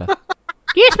 Yes, massa.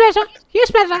 Yes, master.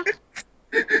 Yes, master.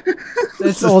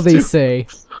 That's all they say.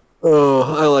 Oh,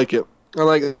 I like it.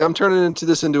 I'm turning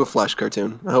this into a Flash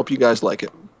cartoon. I hope you guys like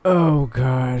it. Oh,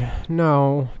 God.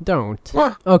 No, don't.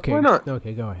 What? Okay. Why not?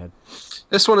 Okay, go ahead.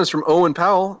 This one is from Owen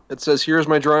Powell. It says, "Here's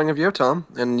my drawing of Yotam,"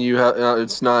 and you have.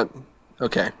 It's not.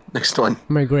 Okay, next one.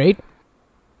 Am I great?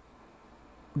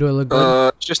 Do I look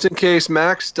good? Just in case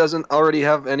Max doesn't already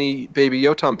have any baby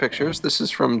Yotam pictures, this is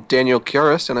from Daniel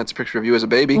Kieris, and it's a picture of you as a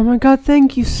baby. Oh my God,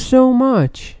 thank you so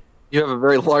much. You have a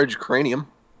very large cranium.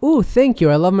 Ooh, thank you.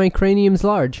 I love my craniums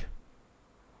large.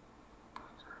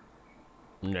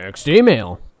 Next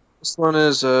email. This one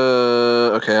is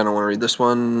okay. I don't want to read this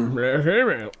one. Next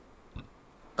email.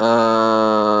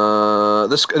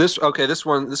 This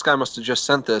guy must have just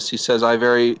sent this. He says, "I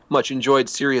very much enjoyed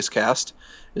Serious Cast.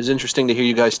 It was interesting to hear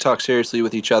you guys talk seriously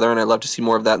with each other, and I'd love to see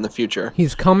more of that in the future."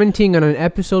 He's commenting on an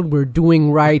episode we're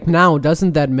doing right now.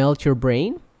 Doesn't that melt your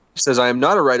brain? He says, "I am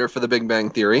not a writer for The Big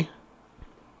Bang Theory."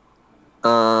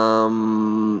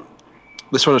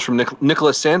 This one is from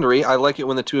Nicholas Sandry. "I like it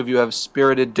when the two of you have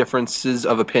spirited differences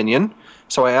of opinion.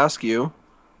 So I ask you,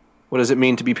 what does it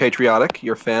mean to be patriotic?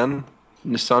 Your fan,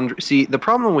 Nisandri. See, the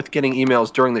problem with getting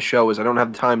emails during the show is I don't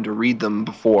have time to read them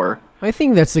before. I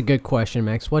think that's a good question,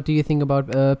 Max. What do you think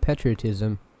about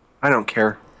patriotism? I don't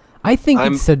care. I think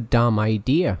it's a dumb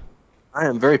idea. I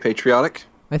am very patriotic.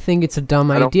 I think it's a dumb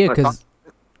I don't idea wanna because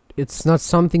it's not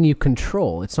something you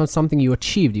control. It's not something you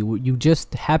achieved. You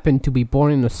just happen to be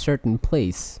born in a certain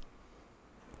place.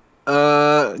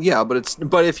 Yeah,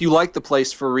 but if you like the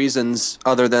place for reasons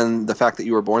other than the fact that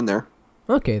you were born there.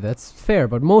 Okay, that's fair,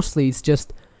 but mostly it's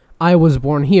just I was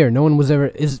born here. No one was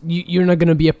ever you're not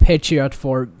gonna be a patriot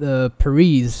for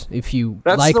Paris if you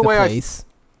like the place.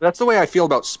 That's the way I feel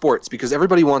about sports because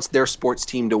everybody wants their sports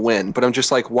team to win, but I'm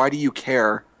just like, why do you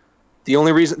care? The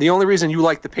only reason you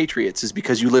like the Patriots is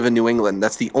because you live in New England.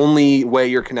 That's the only way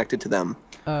you're connected to them.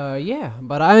 Yeah,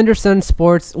 but I understand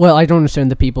sports. Well, I don't understand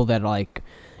the people that like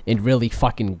it really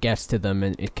fucking gets to them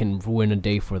and it can ruin a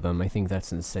day for them. I think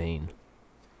that's insane.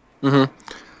 Mm-hmm.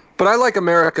 But I like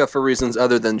America for reasons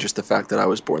other than just the fact that I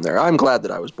was born there. I'm glad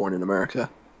that I was born in America.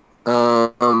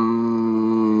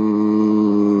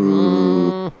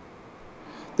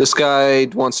 This guy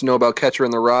wants to know about Catcher in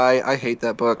the Rye. I hate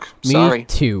that book. Sorry. Me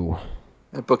too.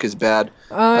 That book is bad.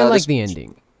 I like the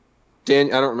ending. I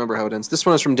don't remember how it ends. This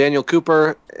one is from Daniel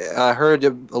Cooper. I heard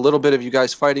a little bit of you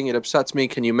guys fighting. It upsets me.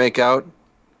 Can you make out?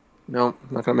 No, I'm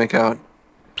not going to make out.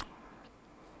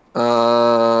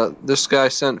 This guy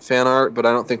sent fan art, but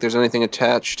I don't think there's anything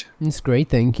attached. It's great,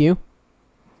 thank you.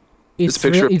 It's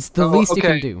the least you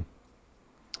can do.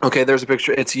 Okay, there's a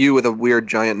picture. It's you with a weird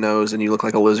giant nose, and you look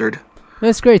like a lizard.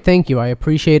 That's great, thank you. I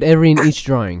appreciate every and each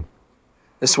drawing.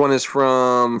 This one is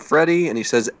from Freddie, and he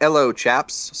says, "Hello,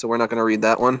 chaps." So we're not going to read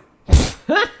that one.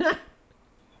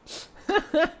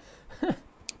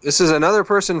 This is another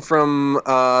person from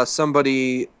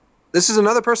somebody. This is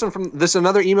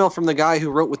another email from the guy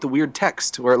who wrote with the weird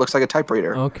text where it looks like a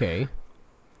typewriter. Okay.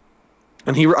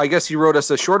 And I guess he wrote us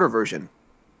a shorter version.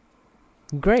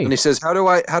 Great. And he says, how do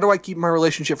I keep my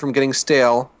relationship from getting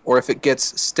stale? Or if it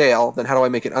gets stale, then how do I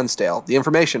make it unstale? The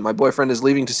information. My boyfriend is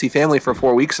leaving to see family for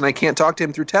 4 weeks, and I can't talk to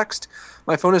him through text.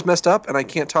 My phone is messed up, and I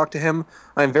can't talk to him.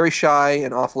 I'm very shy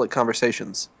and awful at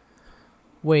conversations.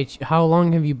 Wait, how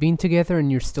long have you been together and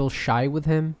you're still shy with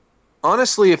him?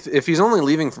 Honestly, if he's only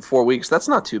leaving for 4 weeks, that's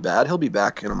not too bad. He'll be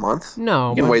back in a month.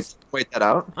 No, you can wait that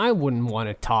out. I wouldn't want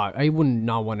to talk. I would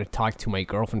not want to talk to my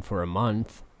girlfriend for a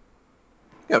month.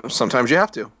 Yeah, sometimes you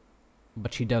have to.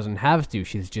 But she doesn't have to.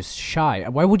 She's just shy.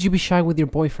 Why would you be shy with your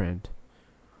boyfriend?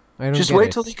 I don't Just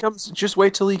wait till he comes. Just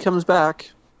wait till he comes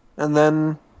back, and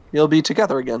then you'll be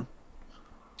together again.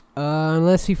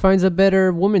 Unless he finds a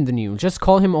better woman than you. Just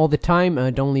call him all the time.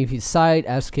 Don't leave his side.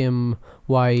 Ask him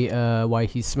why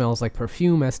he smells like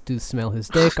perfume. Ask to smell his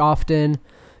dick often.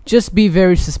 Just be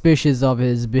very suspicious of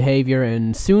his behavior,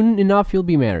 and soon enough you'll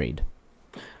be married.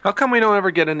 How come we don't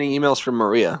ever get any emails from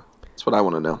Maria? That's what I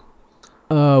want to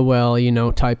know.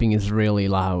 Well, typing is really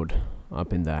loud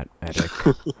up in that attic.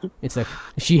 It's like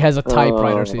she has a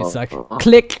typewriter, so it's like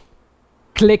click,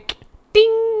 click,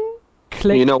 ding,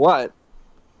 click. You know what?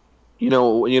 You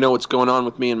know what's going on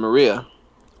with me and Maria.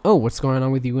 Oh, what's going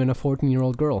on with you and a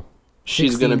 14-year-old girl?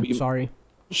 She's gonna be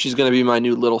She's gonna be my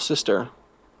new little sister.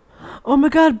 Oh my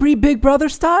God, Big Brother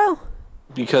style?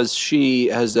 Because she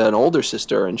has an older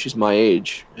sister and she's my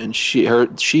age, and she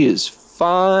is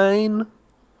fine.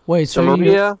 Wait, so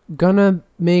Maria, you're gonna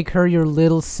make her your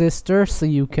little sister so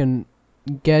you can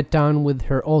get down with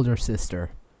her older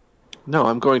sister? No,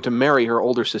 I'm going to marry her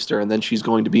older sister, and then she's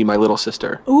going to be my little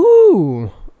sister.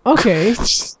 Ooh, okay.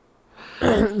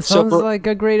 Sounds like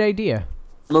a great idea.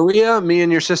 Maria, me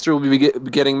and your sister will be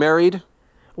getting married.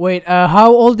 Wait,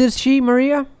 how old is she,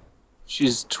 Maria?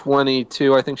 She's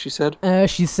 22, I think she said.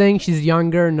 She's saying she's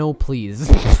younger. No, please.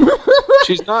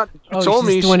 She's not. Oh, told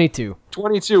she's me 22.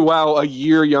 22. Wow, a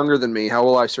year younger than me. How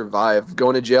will I survive?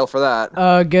 Going to jail for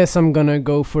that? Guess I'm gonna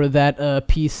go for that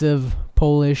piece of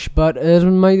Polish, but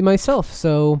myself.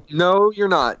 So. No, you're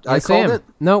not. Yes, I called it.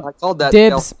 No. I called that.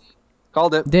 Dibs.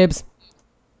 Called it. Dibs.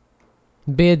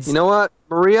 Bids. You know what,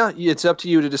 Maria? It's up to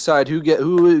you to decide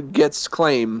who gets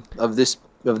claim of this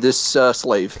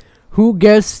slave. Who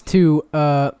gets to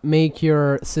make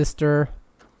your sister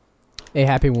a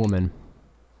happy woman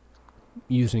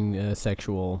using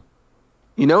sexual?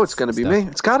 You know it's gonna be me.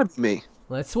 It's gotta be me.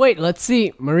 Let's wait. Let's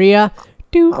see, Maria.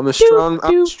 I'm a strong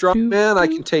man. I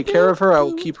can take care of her. I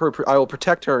will keep her. I will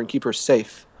protect her and keep her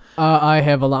safe. I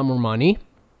have a lot more money,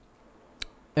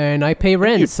 and I pay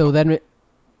rent. So then,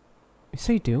 yes,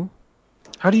 I do.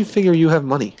 How do you figure you have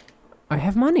money? I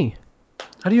have money.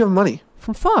 How do you have money?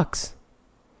 From Fox.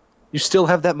 You still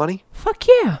have that money? Fuck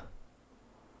yeah.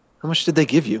 How much did they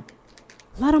give you?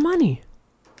 A lot of money.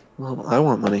 Well, I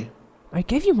want money. I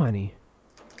gave you money.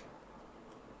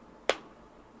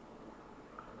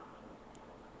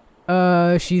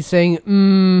 She's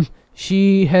saying,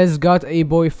 she has got a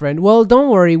boyfriend. Well, don't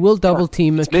worry, we'll double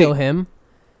team and it's me. kill him.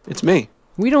 It's me.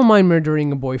 We don't mind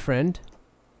murdering a boyfriend.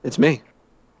 It's me.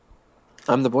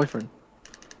 I'm the boyfriend.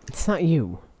 It's not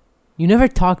you. You never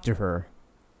talked to her.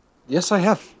 Yes, I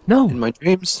have. No. In my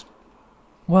dreams.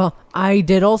 Well, I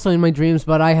did also in my dreams,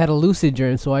 but I had a lucid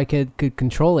dream, so I could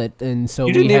control it, and so You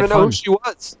we didn't had even know fun. who she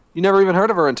was. You never even heard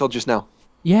of her until just now.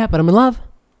 Yeah, but I'm in love.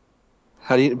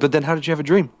 But then how did you have a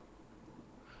dream?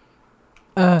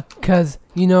 'Cause,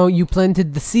 you know, you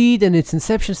planted the seed and it's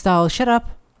Inception style. Shut up.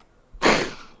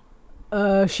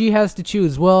 She has to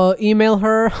choose. Well, email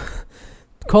her,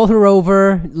 call her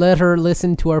over, let her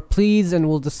listen to our pleas, and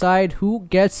we'll decide who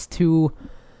gets to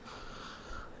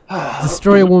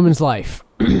destroy a woman's life.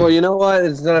 Well, you know what?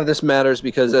 None of this matters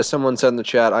because, as someone said in the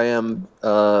chat, I am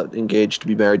engaged to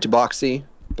be married to Boxy.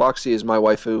 Boxy is my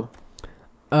waifu.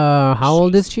 How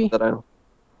old is she? That I'm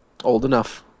old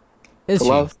enough Is to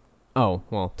she? love. Oh,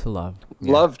 well, to love.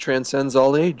 Yeah. Love transcends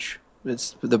all age.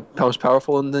 It's the most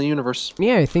powerful in the universe.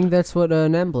 Yeah, I think that's what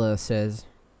Nambla says.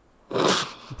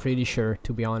 I'm pretty sure,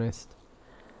 to be honest.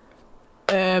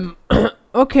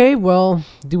 Okay, well,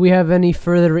 do we have any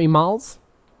further emails?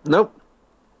 Nope.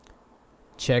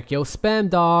 Check your spam,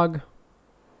 dog.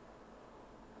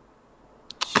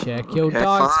 Check your Okay,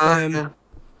 dog fine.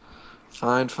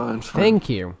 spam. Fine. Thank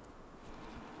you.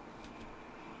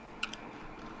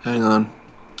 Hang on.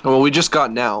 Oh, well, we just got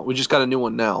a new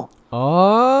one now.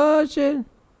 Oh, shit.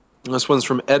 This one's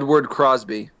from Edward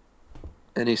Crosby,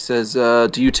 and he says,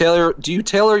 "Do you tailor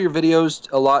your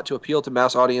videos a lot to appeal to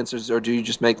mass audiences, or do you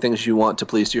just make things you want to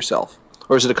please yourself,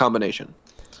 or is it a combination?"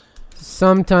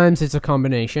 Sometimes it's a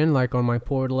combination, like on my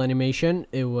Portal animation.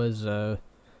 It was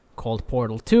called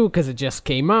Portal 2 because it just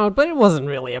came out, but it wasn't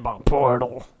really about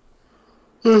Portal.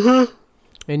 Mm-hmm.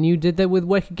 And you did that with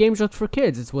Wacky Games Just for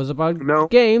Kids. It was about No.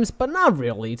 games, but not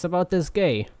really. It's about this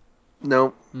gay.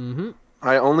 No. Mm-hmm.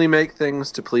 I only make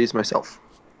things to please myself.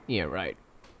 Yeah, right.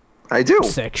 I do.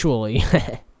 Sexually.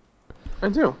 I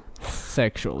do.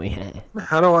 Sexually.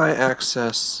 How do I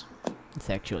access?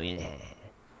 Sexually.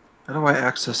 How do I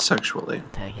access sexually?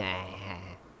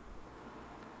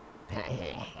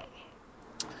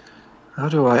 How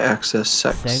do I access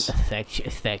sex?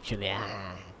 Sexually.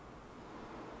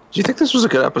 Do you think this was a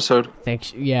good episode?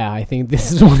 Yeah, I think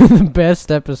this is one of the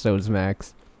best episodes,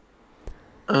 Max.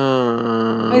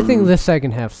 I think the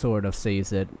second half sort of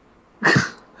sees it.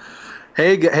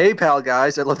 Hey, pal,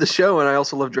 guys! I love the show, and I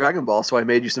also love Dragon Ball, so I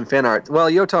made you some fan art. Well,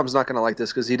 Yotam's not gonna like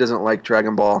this because he doesn't like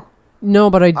Dragon Ball. No,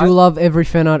 but I do love every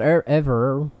fan art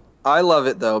ever. I love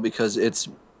it though because it's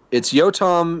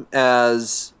Yotam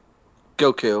as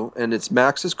Goku, and it's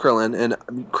Max as Krillin, and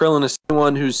Krillin is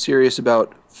anyone who's serious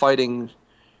about fighting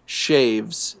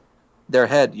shaves their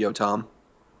head, Yotam.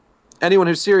 Anyone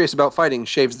who's serious about fighting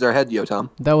shaves their head, Yotam.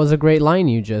 That was a great line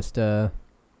you just I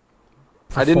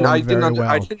didn't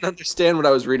well. understand what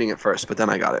I was reading at first, but then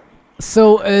I got it.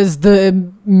 So is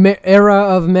the era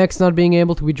of Max not being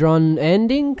able to be drawn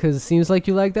ending? Because it seems like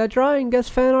you like that drawing. Guess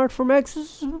fan art for Max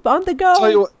is on the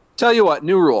go. Tell you what,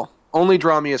 new rule: only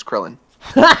draw me as Krillin.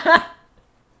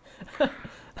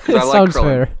 It sounds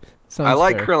fair. I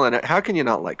like Krillin. How can you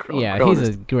not like Krillin? Yeah, Krillin he's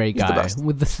a great guy the best.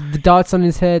 with the dots on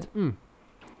his head.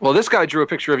 Well, this guy drew a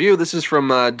picture of you. This is from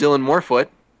Dylan Morefoot.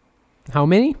 How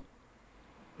many?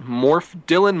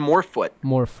 Dylan Morefoot.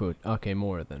 More food. Okay,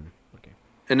 more than. Okay.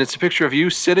 And it's a picture of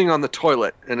you sitting on the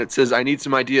toilet, and it says, "I need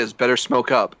some ideas. Better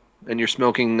smoke up." And you're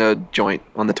smoking a joint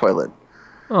on the toilet.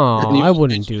 Oh, I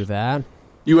wouldn't do that.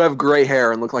 You have gray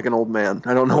hair and look like an old man.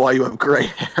 I don't know why you have gray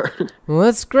hair. Well,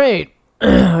 that's great.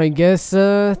 I guess.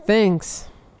 Thanks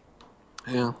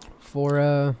Yeah.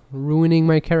 for ruining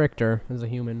my character as a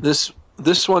human. This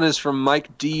one is from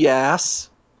Mike Diaz.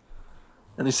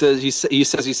 And he says he's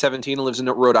 17 and lives in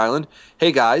Rhode Island.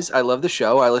 Hey guys, I love the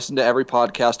show. I listen to every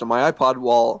podcast on my iPod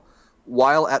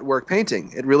while at work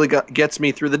painting. It really gets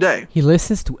me through the day. He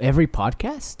listens to every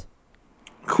podcast?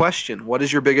 Question: what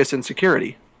is your biggest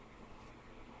insecurity?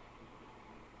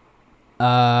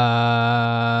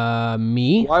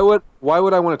 Me? Why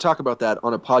would I want to talk about that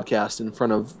on a podcast in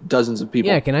front of dozens of people?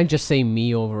 Yeah, can I just say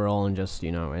me overall and just,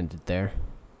 end it there?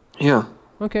 Yeah.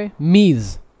 Okay.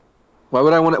 Me's. Why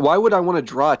would I want to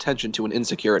draw attention to an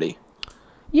insecurity?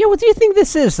 Yeah, what do you think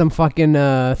this is? Some fucking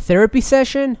therapy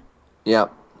session? Yeah.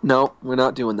 No, we're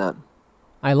not doing that.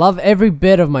 I love every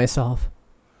bit of myself.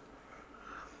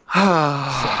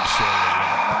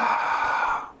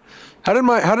 How did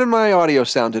my audio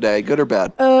sound today? Good or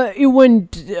bad? It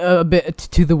went a bit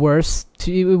to the worst.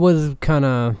 It was kind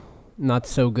of not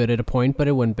so good at a point, but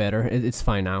it went better. It's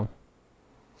fine now.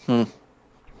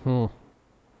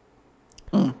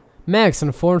 Max,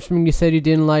 on Formspring you said you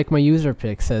didn't like my user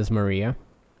pick, says Maria.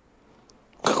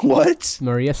 What?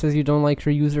 Maria says you don't like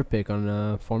her user pick on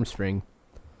Formspring.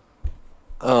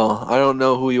 Oh, I don't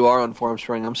know who you are on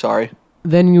Formspring. I'm sorry.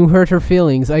 Then you hurt her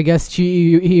feelings. I guess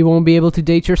he won't be able to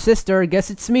date your sister. I guess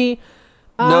it's me.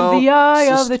 I'm No, the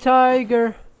eye of the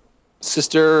tiger.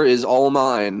 Sister is all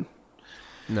mine.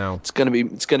 No. It's gonna be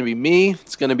me.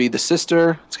 It's gonna be the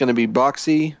sister. It's gonna be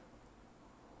Boxy.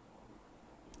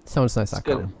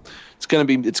 SoundsNice.com. It's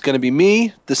gonna be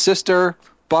me, the sister,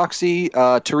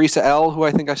 Boxy, Teresa L, who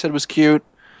I think I said was cute.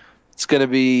 It's gonna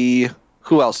be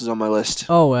who else is on my list?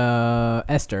 Oh,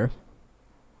 Esther.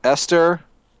 Esther,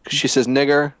 'cause she says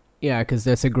nigger. Yeah, because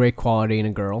that's a great quality in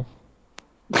a girl.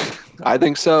 I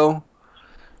think so.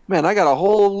 Man, I got a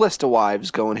whole list of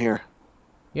wives going here.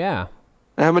 Yeah.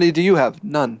 How many do you have?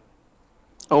 None.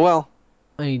 Oh well.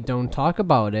 I don't talk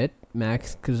about it,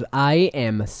 Max, because I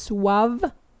am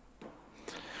suave.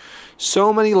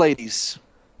 So many ladies.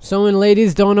 So many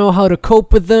ladies don't know how to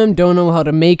cope with them, don't know how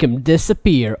to make them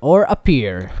disappear or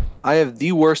appear. I have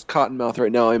the worst cotton mouth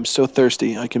right now. I'm so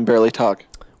thirsty. I can barely talk.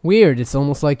 Weird, it's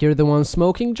almost like you're the one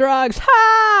smoking drugs.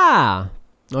 Ha!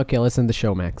 Okay, listen to the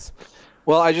show, Max.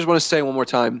 Well, I just want to say one more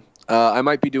time. I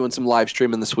might be doing some live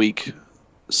streaming this week.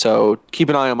 So keep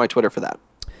an eye on my Twitter for that.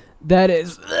 That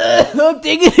is... I'm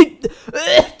taking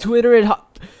it. Twitter at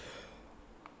hot...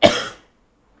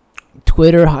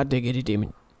 Twitter hot diggity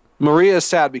demon. Maria is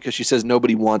sad because she says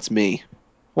nobody wants me.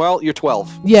 Well, you're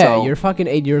 12. Yeah, so you're fucking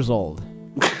 8 years old.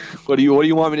 What do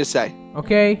you want me to say?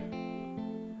 Okay?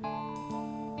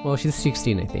 Well, she's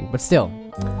 16, I think, but still.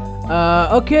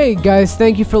 Okay, guys,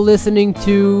 thank you for listening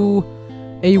to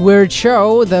A Weird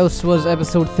Show. This was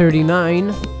episode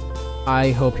 39.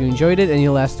 I hope you enjoyed it. Any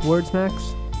last words, Max?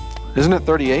 Isn't it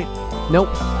 38? Nope.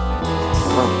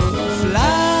 Oh.